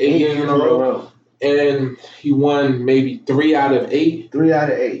Finals 8 years in a row, and he won maybe 3 out of 8. 3 out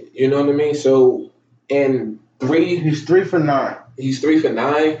of 8. You know what I mean? So, and he's 3 for 9. He's 3 for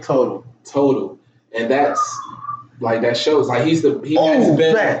 9 total, and that's like that shows like he has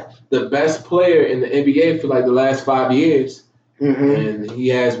been the best player in the NBA for like the last 5 years, and he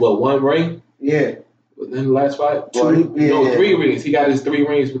has 1 ring? Yeah, within the last 5. 3 rings. He got his 3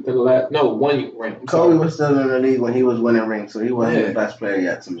 rings within the last 1 ring. Kobe was still in the league when he was winning rings, so he wasn't the best player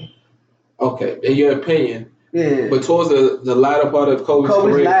yet to me. Okay, in your opinion. Yeah. But towards the latter part of Kobe's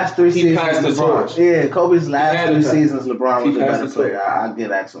career, last 3 seasons, he passed the torch. Yeah, Kobe's last 3 seasons, LeBron was the better player. I'll give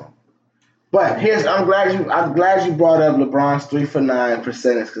that to him. But I'm glad you brought up LeBron's 3 for 9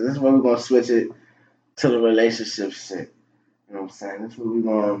 percentage, because this is where we're gonna switch it to the relationship shit. You know what I'm saying? This is where we're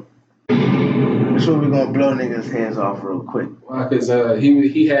gonna blow niggas' heads off real quick. Why? Because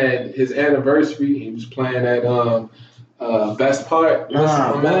he had his anniversary. He was playing at Best Part.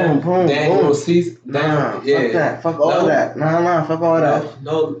 Daniel Caesar. Fuck all that. Fuck all that.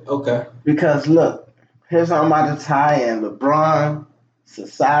 No, okay. Because look, here's how I'm about to tie in LeBron,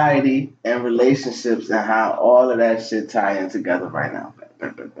 society, and relationships, and how all of that shit tie in together right now.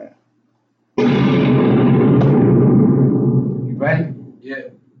 You ready? Yeah.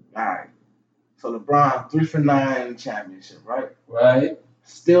 All right. So LeBron, 3 for 9 in the championship, right? Right.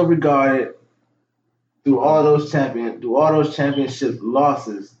 Still regarded through all those championship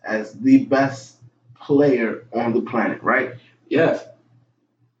losses as the best player on the planet, right? Yes.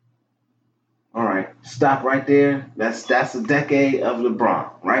 All right. Stop right there. That's a decade of LeBron,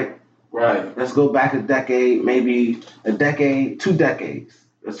 right? Right. Let's go back a decade, maybe a decade, 2 decades.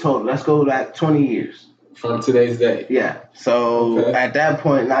 Let's go back 20 years. From today's day. Yeah. So at that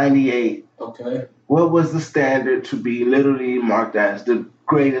point, 98. Okay. What was the standard to be literally marked as the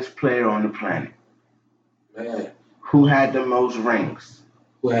greatest player on the planet? Man. Who had the most rings?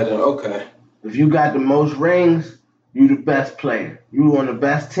 Okay. If you got the most rings, you the best player. You on the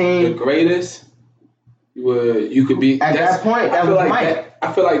best team. The greatest. You could be at that point. That was Mike.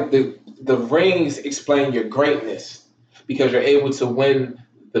 I feel like the rings explain your greatness because you're able to win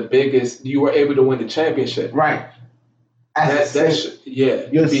the biggest. You were able to win the championship. Right.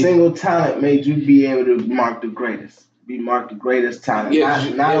 Your be, single talent made you be able to mark the greatest. Be marked the greatest talent.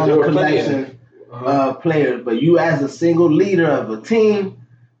 Not on a collection of players, but you as a single leader of a team,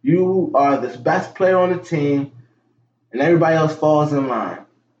 you are the best player on the team, and everybody else falls in line.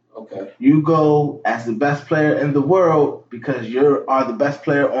 Okay. You go as the best player in the world because you are the best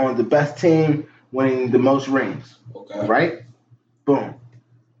player on the best team, winning the most rings. Okay. Right? Boom.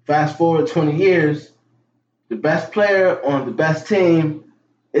 Fast forward 20 years, the best player on the best team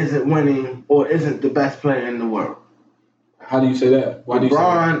isn't winning or isn't the best player in the world. How do you say that? Why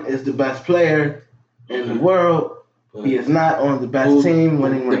LeBron is the best player in the world. But he is not on the best team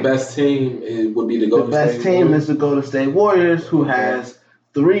winning rings. The best team would be the Golden State Warriors. The best team is the Golden State Warriors, who has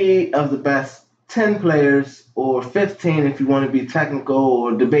 3 of the best 10 players, or 15 if you want to be technical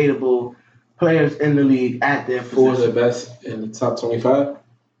or debatable, players in the league at their position. 4 of the best in the top 25?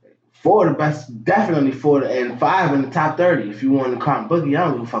 4 of the best, definitely 4 and 5 in the top 30. If you want to count Boogie, I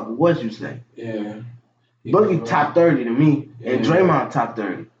don't give a fuck what you say. Yeah. Boogie top 30 to me, and Draymond top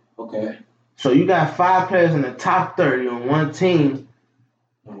 30. Okay. So you got 5 players in the top 30 on one team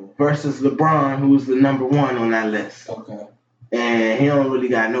versus LeBron, who's the number 1 on that list. Okay. And he don't really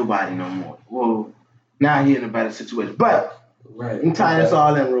got nobody no more. Well, now he in a better situation. But let me tie this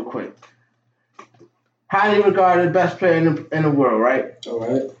all in real quick. Highly regarded best player in the world, right? All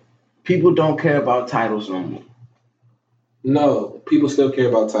right. People don't care about titles no more. No, people still care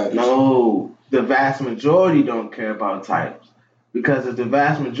about titles. No, the vast majority don't care about titles. Because if the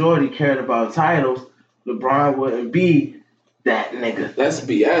vast majority cared about titles, LeBron wouldn't be that nigga. That's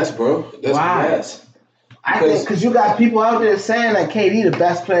BS, bro. That's Why? BS. I think because you got people out there saying that KD the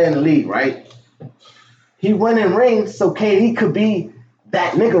best player in the league, right? He winning rings, so KD could be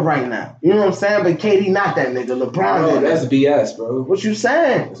that nigga right now. You know what I'm saying? But KD not that nigga. LeBron. That's BS, bro. What you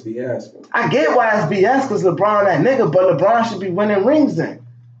saying? That's BS, bro. I get why it's BS because LeBron that nigga, but LeBron should be winning rings then.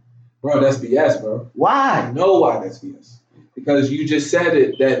 Bro, that's BS, bro. Why? I know why that's BS. Because you just said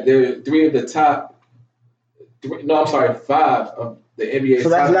it that there are 3 of the top. 5 of the NBA. So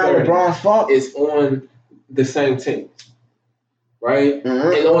that's not LeBron's fault. Is on the same team, right?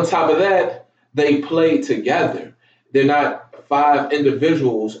 Mm-hmm. And on top of that, they play together. They're not 5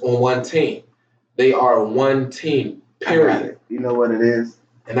 individuals on one team. They are one team. Period. You know what it is?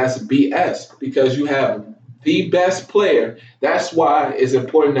 And that's BS because you have the best player. That's why it's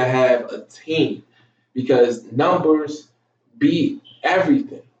important to have a team because numbers beat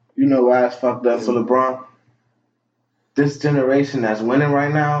everything. You know why it's fucked up for LeBron? This generation that's winning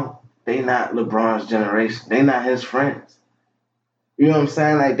right now, they not LeBron's generation. They not his friends. You know what I'm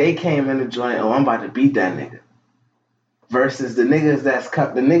saying? Like, they came in the joint, oh, I'm about to beat that nigga. Versus the niggas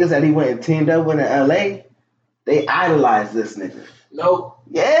the niggas that he went and teamed up with in LA, they idolize this nigga. No.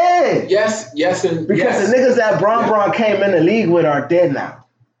 Yeah. Yes, and because yes. the niggas that Bron came in the league with are dead now.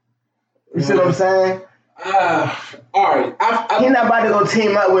 You see what I'm saying? All right. He not about to go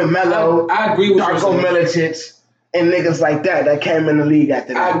team up with Melo. I agree with Darko Milicic and niggas like that came in the league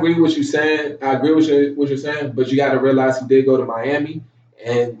after that. I agree with what you're saying. What you're saying, but you got to realize he did go to Miami,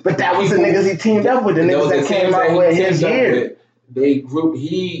 but that was the niggas he teamed up with. The niggas that came out with his year. He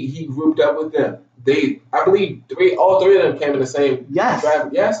grouped up with them. I believe all three of them came in the same draft.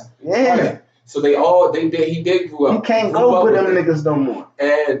 Yes. Yeah. Right. So he did grow up. He can't go with them niggas no more.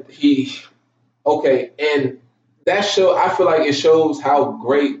 And and that I feel like it shows how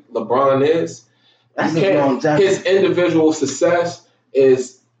great LeBron is. His individual success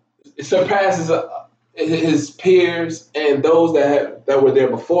surpasses his peers and those that were there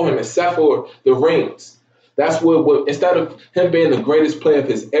before him, except for the rings. That's what instead of him being the greatest player of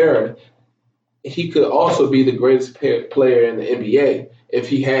his era, he could also be the greatest player in the NBA if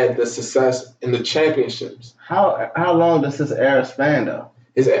he had the success in the championships. How long does his era span though?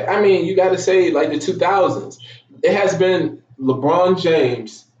 You got to say like the 2000s. It has been LeBron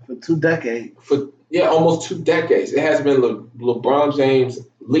James for 2 decades. Almost 2 decades. It has been LeBron James'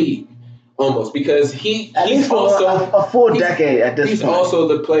 league almost because he's also a full decade at this point. He's also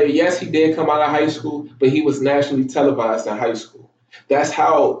the player. Yes, he did come out of high school, but he was nationally televised in high school. That's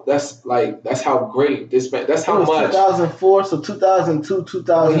how great this man. That's how much. 2004, so 2002,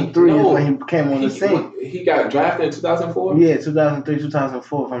 2003 is when he came on the scene. He got drafted in 2004. Yeah, 2003,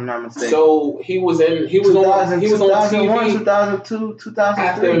 2004, if I'm not mistaken. So he was on TV 2002, 2003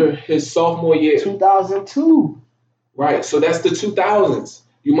 after his sophomore year. 2002. Right. So that's the 2000s.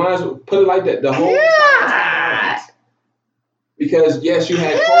 You might as well put it like that. The whole time. Because yes, you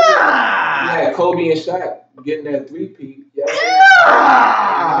had Kobe. You had Kobe and Shaq getting that 3-peat. Yes.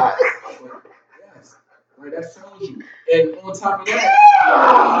 Yes. Like that shows you. And on top of that,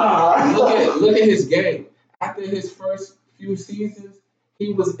 look at his game. After his first few seasons,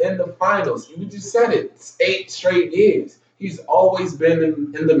 he was in the finals. You just said it. It's 8 straight years. He's always been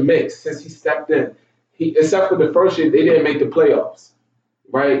in the mix since he stepped in. Except for the first year, they didn't make the playoffs.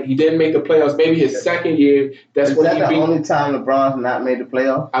 Right? He didn't make the playoffs. Maybe his second year, that's when he beat. Is that the only time LeBron's not made the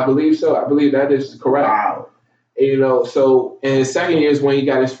playoffs? I believe so. I believe that is correct. Wow. And, so in his second year is when he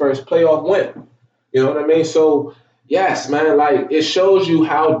got his first playoff win. You know what I mean? So yes, man, like it shows you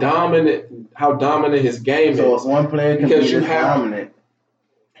how dominant his game is. So if one player can be dominant,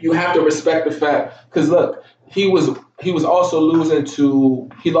 you have to respect the fact. Because look, he was also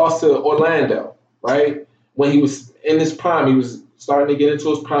he lost to Orlando, right? When he was in his prime, he was starting to get into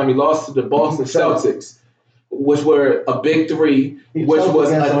his prime. He lost to the Boston Celtics, which were a big three, which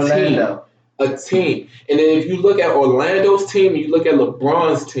was a team. And then if you look at Orlando's team and you look at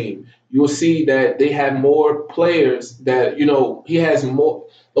LeBron's team, you'll see that they had more players that, he has more.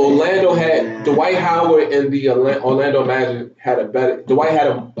 Orlando had Dwight Howard and the Orlando Magic Dwight had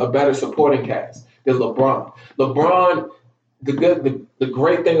a better supporting cast than LeBron. LeBron, the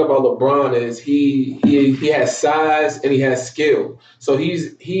great thing about LeBron is he has size and he has skill. So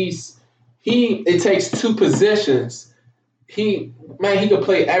it takes 2 positions. He could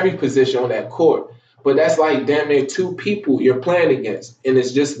play every position on that court, but that's like damn near 2 people you're playing against, and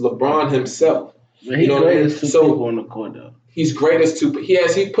it's just LeBron himself. But he's great as 2 people on the court, though. He's great as 2.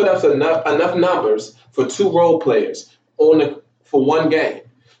 He put up enough numbers for 2 role players for one game.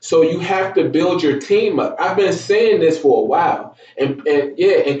 So you have to build your team up. I've been saying this for a while, and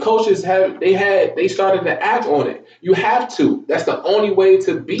coaches they started to act on it. You have to. That's the only way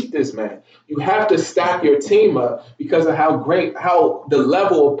to beat this man. You have to stack your team up because of how the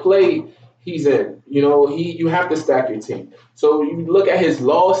level of play he's in. You have to stack your team. So you look at his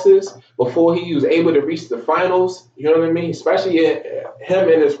losses before he was able to reach the finals. You know what I mean? Especially him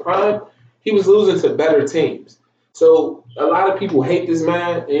in his prime, he was losing to better teams. So a lot of people hate this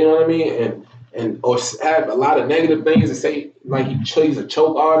man. You know what I mean? Or have a lot of negative things and say like he's a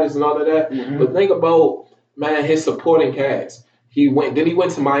choke artist and all of that. Mm-hmm. But think about his supporting cast. He went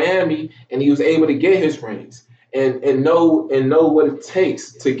to Miami and he was able to get his rings and know what it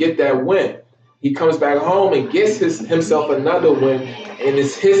takes to get that win. He comes back home and gets himself another win, and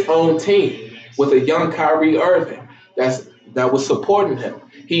it's his own team with a young Kyrie Irving that was supporting him.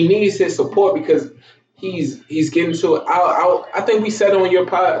 he needs his support because he's getting to it. I think we said it on your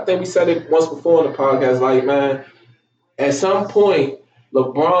pod. I think we said it once before on the podcast. Like, man, at some point,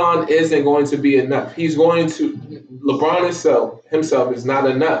 LeBron isn't going to be enough. LeBron himself is not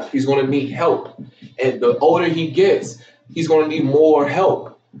enough. He's going to need help. And the older he gets, he's going to need more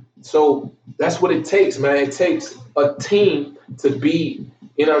help. So that's what it takes, man. It takes a team to be,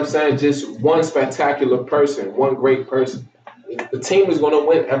 you know what I'm saying, just one spectacular person, one great person. The team is going to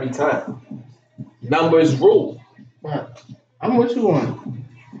win every time. Numbers rule. But I'm with you on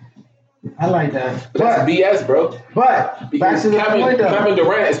it. I like that. But that's BS, bro. But because Kevin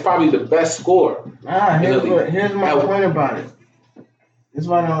Durant is probably the best scorer. Here's my point about it. This is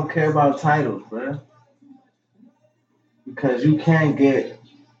why I don't care about titles, bro. Because you can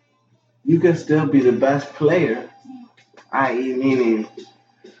still be the best player, i.e. meaning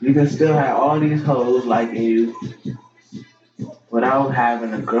you can still have all these hoes liking you without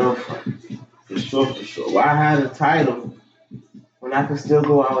having a girlfriend. For sure. Why have a title when I can still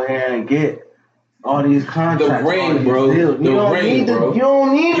go out here and get all these contracts? The ring, bro. You don't need the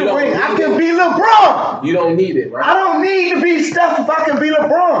ring. I can be LeBron. You don't need it, right? I don't need to be Steph if I can be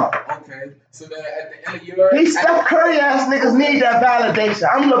LeBron. Okay. So then at the end of your... These Steph Curry ass niggas need that validation.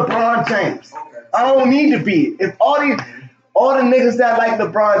 I'm LeBron James. Okay. I don't need to be it. If all the niggas that like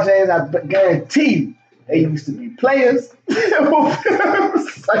LeBron James, I guarantee you, they used to be players. Say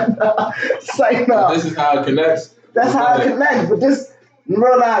no. This is how it connects. That's how it connects. But this, in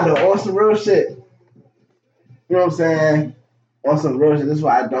real life though, on some real shit. You know what I'm saying? On some real shit. This is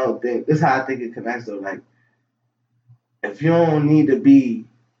why I don't think. This is how I think it connects though. Like, if you don't need to be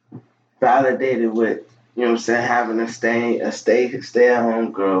validated with, you know what I'm saying, having a stay at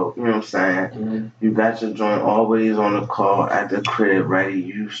home girl, you know what I'm saying? Mm-hmm. You got your joint always on the call at the crib ready.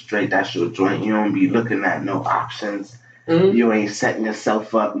 You straight, that's your joint. You don't be looking at no options. Mm-hmm. You ain't setting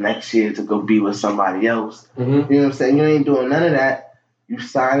yourself up next year to go be with somebody else. Mm-hmm. You know what I'm saying? You ain't doing none of that. You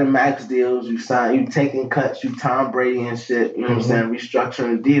signing max deals. You taking cuts. You Tom Brady and shit. You know what I'm saying?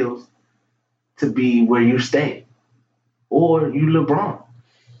 Restructuring deals to be where you stay. Or you LeBron.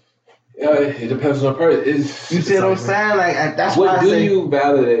 Yeah, it depends on the person. You see what I'm saying? Like, that's what why do you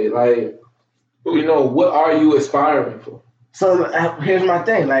validate? Like, you know, what are you aspiring for? So here's my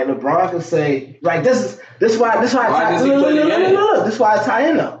thing. Like, LeBron can say, like, this is why I tie in. Look, this is why I tie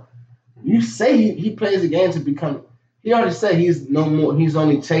in though. You say he plays the game to become. He already said he's no more. He's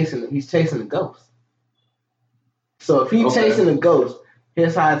chasing the ghost. So if he's chasing the ghost,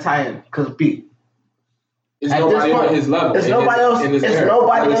 here's how I tie in. Cause B. It's nobody on his level. It's nobody else. It's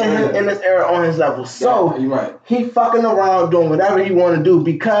nobody in this era on his level. So you're right. He fucking around doing whatever he want to do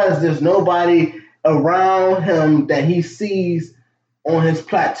because there's nobody around him that he sees on his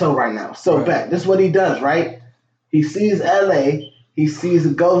plateau right now. So this is what he does, right? He sees LA. He sees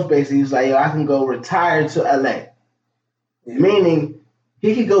a ghost basically. He's like, yo, I can go retire to LA. Yeah. Meaning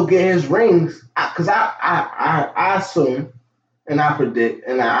he could go get his rings. Because I assume. And I predict,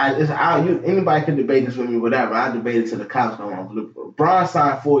 and anybody can debate this with me, whatever. I debated to the cows come on. LeBron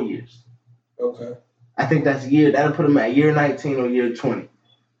signed 4 years. Okay. I think that'll put him at year 19 or year 20.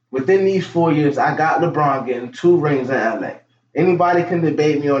 Within these 4 years, I got LeBron getting 2 rings in LA. Anybody can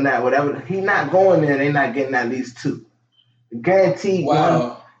debate me on that, whatever. He's not going there, they're not getting at least 2. Guaranteed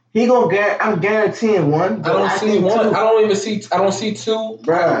one. I'm guaranteeing one. I don't see one. I don't see 2.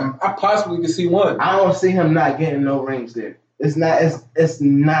 Bro. I possibly can see 1. I don't see him not getting no rings there. It's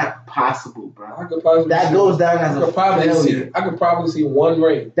not possible, bro. Goes down as a failure. I could probably see 1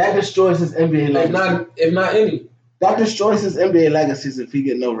 ring. That destroys his NBA legacy. If not any. That destroys his NBA legacies if he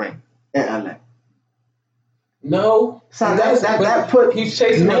get no ring in LA. No. So that put he's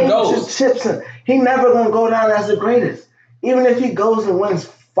chasing the ghost. Chips in. He never gonna go down as the greatest. Even if he goes and wins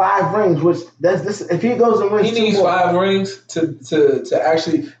 5 rings, which if he goes and wins, he needs 5 rings to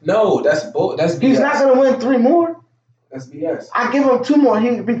actually. No, that's BS. He's not gonna win 3 more. That's BS. I give him 2 more.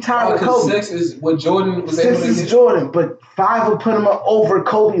 He'd be tired of Kobe. 6 is what Jordan was 6 able to is get. Jordan, but 5 will put him up over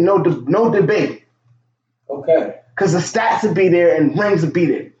Kobe. No debate. Okay. Because the stats would be there and rings would be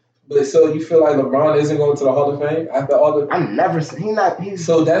there. But so you feel like LeBron isn't going to the Hall of Fame after all the? I'm never. He's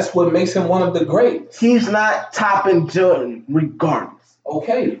so that's what makes him one of the greats. He's not topping Jordan regardless.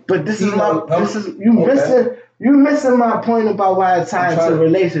 Okay. But you missing my point about why I tie into a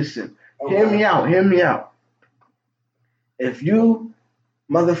relationship. Okay. Hear me out. If you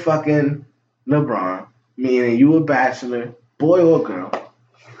motherfucking LeBron, meaning you a bachelor, boy or girl,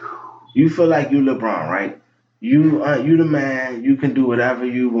 you feel like you LeBron, right? You the man. You can do whatever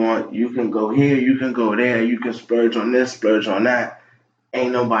you want. You can go here. You can go there. You can splurge on this, splurge on that.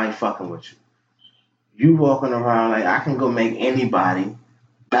 Ain't nobody fucking with you. You walking around like I can go make anybody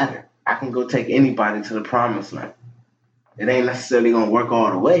better. I can go take anybody to the promised land. It ain't necessarily gonna work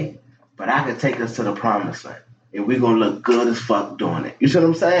all the way, but I can take us to the promised land. And we're gonna look good as fuck doing it. You see what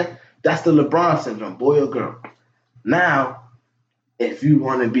I'm saying? That's the LeBron syndrome, boy or girl. Now, if you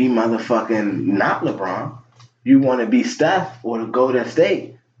wanna be motherfucking not LeBron, you wanna be Steph or the Golden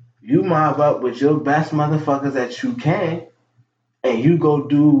State, you mob up with your best motherfuckers that you can, and you go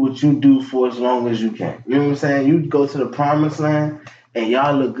do what you do for as long as you can. You know what I'm saying? You go to the promised land, and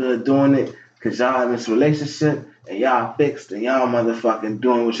y'all look good doing it, because y'all in this relationship, and y'all fixed, and y'all motherfucking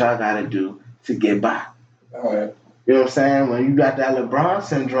doing what y'all gotta do to get by. All right. You know what I'm saying? When you got that LeBron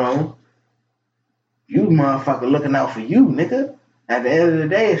syndrome, you motherfucker looking out for you, nigga. At the end of the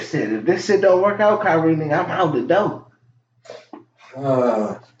day, if this shit don't work out, Kyrie, nigga, I'm out the door.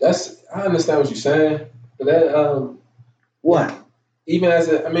 I understand what you're saying, but that What? even as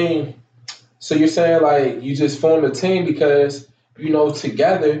so you're saying like you just formed a team because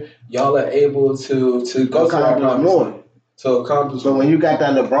together y'all are able to go accomplish more. To accomplish. So when you got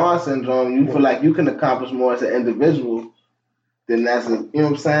that LeBron syndrome, you feel like you can accomplish more as an individual than as a, you know what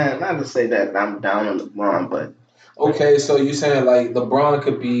I'm saying? Not to say that I'm down on LeBron, but okay, so you're saying like LeBron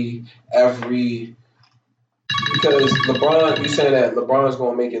could be because you're saying that LeBron's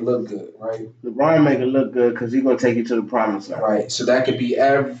gonna make it look good, right? LeBron make it look good because he's gonna take you to the promised land. Right. So that could be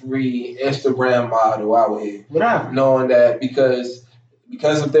every Instagram model out here. Whatever. Knowing that because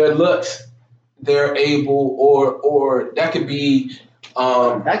of their looks, they're able or that could be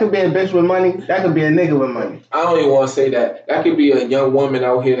that could be a bitch with money. That could be a nigga with money. I don't even want to say that. That could be a young woman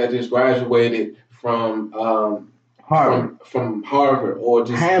out here that just graduated from Harvard. From Harvard or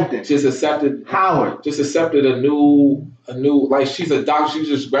just Hampton. Just accepted Howard. Just accepted a new like she's a doctor. She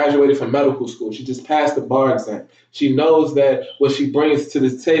just graduated from medical school. She just passed the bar exam. She knows that what she brings to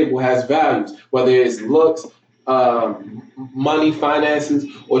the table has values, whether it's looks, money, finances,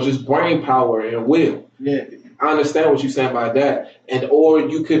 or just brain power and will. Yeah. I understand what you're saying by that. or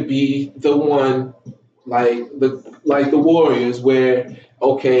you could be the one like the Warriors where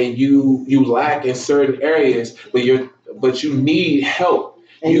okay, you lack in certain areas, but you need help.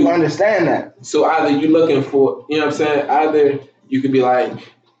 And you understand that. So either you're looking for, you know what I'm saying? Either you could be like,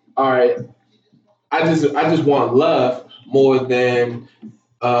 all right, I just want love more than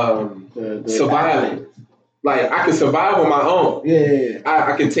surviving. Like I can survive on my own. Yeah.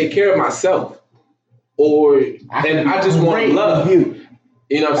 I can take care of myself. I just want love. You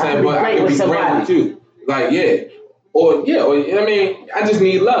know what I'm saying? But I can be great with you. Like, yeah. Or I mean, I just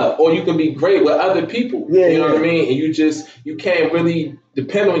need love. Or you can be great with other people. Yeah, you know what I mean? And you can't really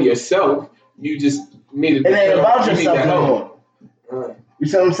depend on yourself. You just need to depend it ain't about on yourself no more. You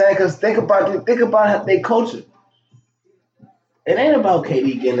see what I'm saying? Because think about their culture. It ain't about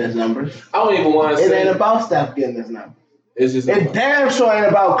KD getting his numbers. I don't even want to say it ain't about Steph getting his numbers. It damn sure ain't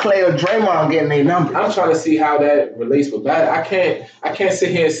about Clay or Draymond getting their numbers. I'm trying to see how that relates with that. I can't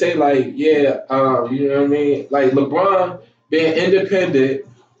sit here and say like, you know what I mean? Like LeBron being independent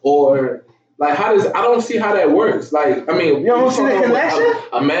or like I don't see how that works. Like, I mean, you don't see the connection?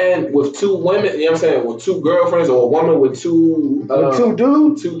 A man with two women, you know what I'm saying, with two girlfriends or a woman with two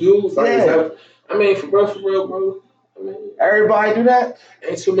dudes? Two dudes. Like, yeah. I mean, for real, bro. I mean, everybody do that?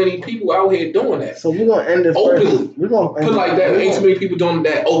 Ain't too many people out here doing that. So we're gonna end this openly. We're gonna put like that. Ain't too many people doing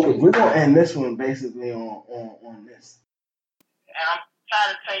that openly. We're gonna end this one basically on this. And I'm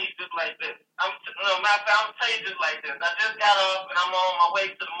trying to tell you just like this. I'm tell you just like this. I just got up and I'm on my way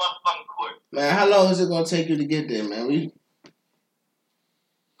to the motherfucking court. Man, how long is it gonna take you to get there, man? I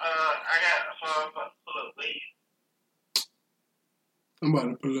got pull up waves. I'm about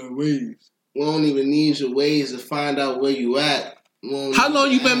to pull up waves. We don't even need your ways to find out where you at. How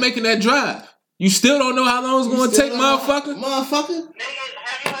long you been making that drive? You still don't know how long it's going to take, motherfucker? Motherfucker? Nigga,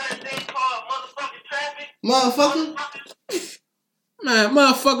 have you heard a thing called motherfucking traffic? Motherfucker? Man,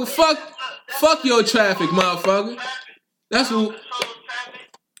 motherfucker, fuck your traffic, motherfucker. That's what...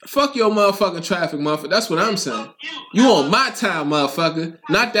 Fuck your motherfucking traffic, motherfucker. That's what I'm saying. You on my time, motherfucker.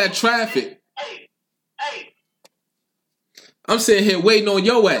 Not that traffic. Hey. I'm sitting here waiting on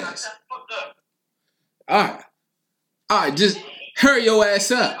your ass. All right, just hurry your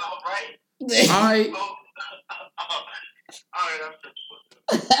ass up. All right.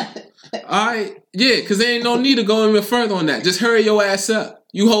 All right, yeah, because there ain't no need to go even further on that. Just hurry your ass up.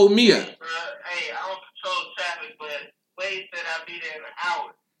 You hold me up. Hey, I don't control traffic, but Wade said I'll be there in an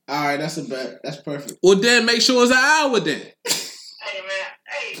hour. All right, that's a bet. That's perfect. Well, then make sure it's an hour then. Hey, man.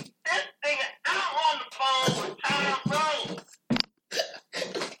 That nigga, I'm on the phone with Tyrone.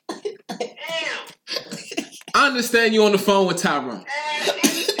 Damn. I understand you on the phone with Tyrone.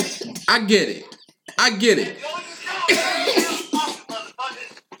 I get it.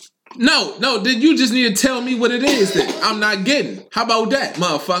 No, then you just need to tell me what it is then. I'm not getting. How about that,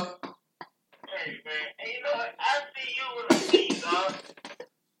 motherfucker? Hey, man. Hey, you know what? I see you when I see you, dog.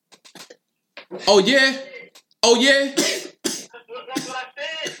 Oh, yeah? Oh, yeah? That's what I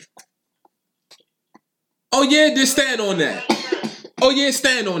said. Oh, yeah? Then stand on that. Oh, yeah?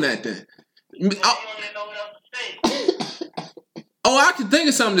 Stand on that then. You don't even know what else to say. Oh, I can think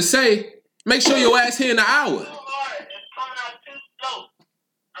of something to say. Make sure your ass here in an hour. Too hard. It's coming out too slow.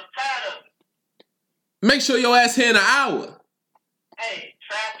 I'm tired of it. Make sure your ass here in an hour. Hey,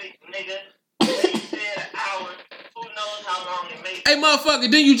 traffic, nigga. They said an hour. Who knows how long it may take? Hey,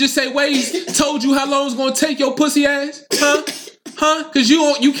 motherfucker, didn't you just say Waze told you how long it's gonna take your pussy ass? Huh? Cause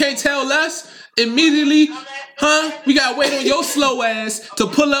you can't tell us immediately. Huh? We gotta wait on your slow ass to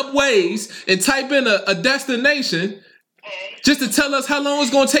pull up Waze and type in a destination just to tell us how long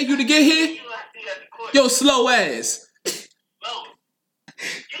it's gonna take you to get here? Yo, slow ass. Slow.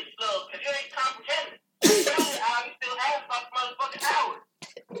 You slow, cause you ain't comprehending. You still have about motherfucking hour.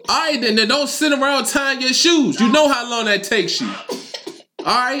 Alright then don't sit around tying your shoes. You know how long that takes you.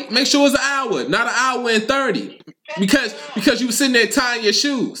 Alright? Make sure it's an hour, not an hour and 30. Because you were sitting there tying your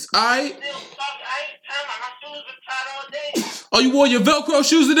shoes. Alright? I ain't tying my shoes been tied all day. Oh, you wore your Velcro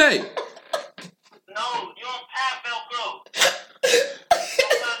shoes today? No, you don't tie Velcro.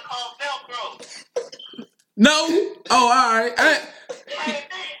 That's not called Velcro. No? Oh, alright.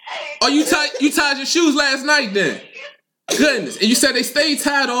 Oh, you tied your shoes last night then? Goodness. And you said they stayed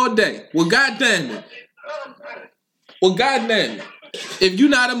tied all day. Well, goddamn it. If you're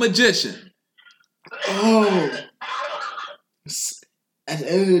not a magician. Oh. At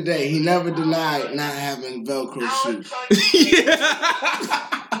the end of the day, he never denied not having Velcro shoes.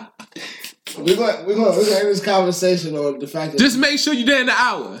 We're going to end this conversation on the fact that just make sure you're there in an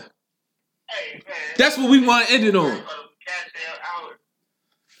hour. Hey, man. That's what we want to end it on. Goddamn hour.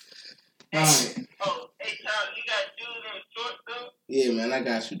 Alright. Oh, hey, Tom, you got shoes in the short too? Yeah, man, I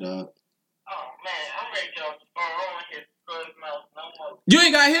got you, dog. Oh, man, I'm ready to get off the phone. I don't want to hear Scrub's mouth no more. You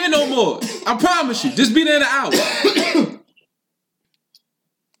ain't got hair no more. I promise you. Just be there in an hour.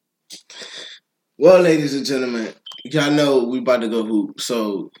 Well, ladies and gentlemen, y'all know we about to go hoop.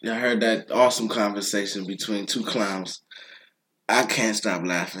 So y'all heard that awesome conversation between two clowns. I can't stop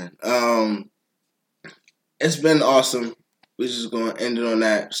laughing. It's been awesome. We're just going to end it on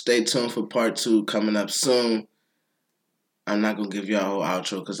that. Stay tuned for part 2 coming up soon. I'm not going to give y'all a whole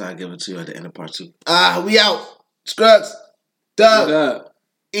outro because I'll give it to you at the end of part 2. We out. Scruggs. Doug. What up?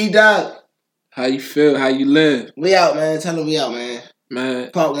 E-Dog. How you feel? How you live? We out, man. Tell them we out, man.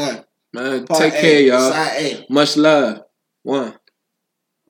 Man. Part 1. Man, Part take A, care, y'all. Side A. Much love. 1.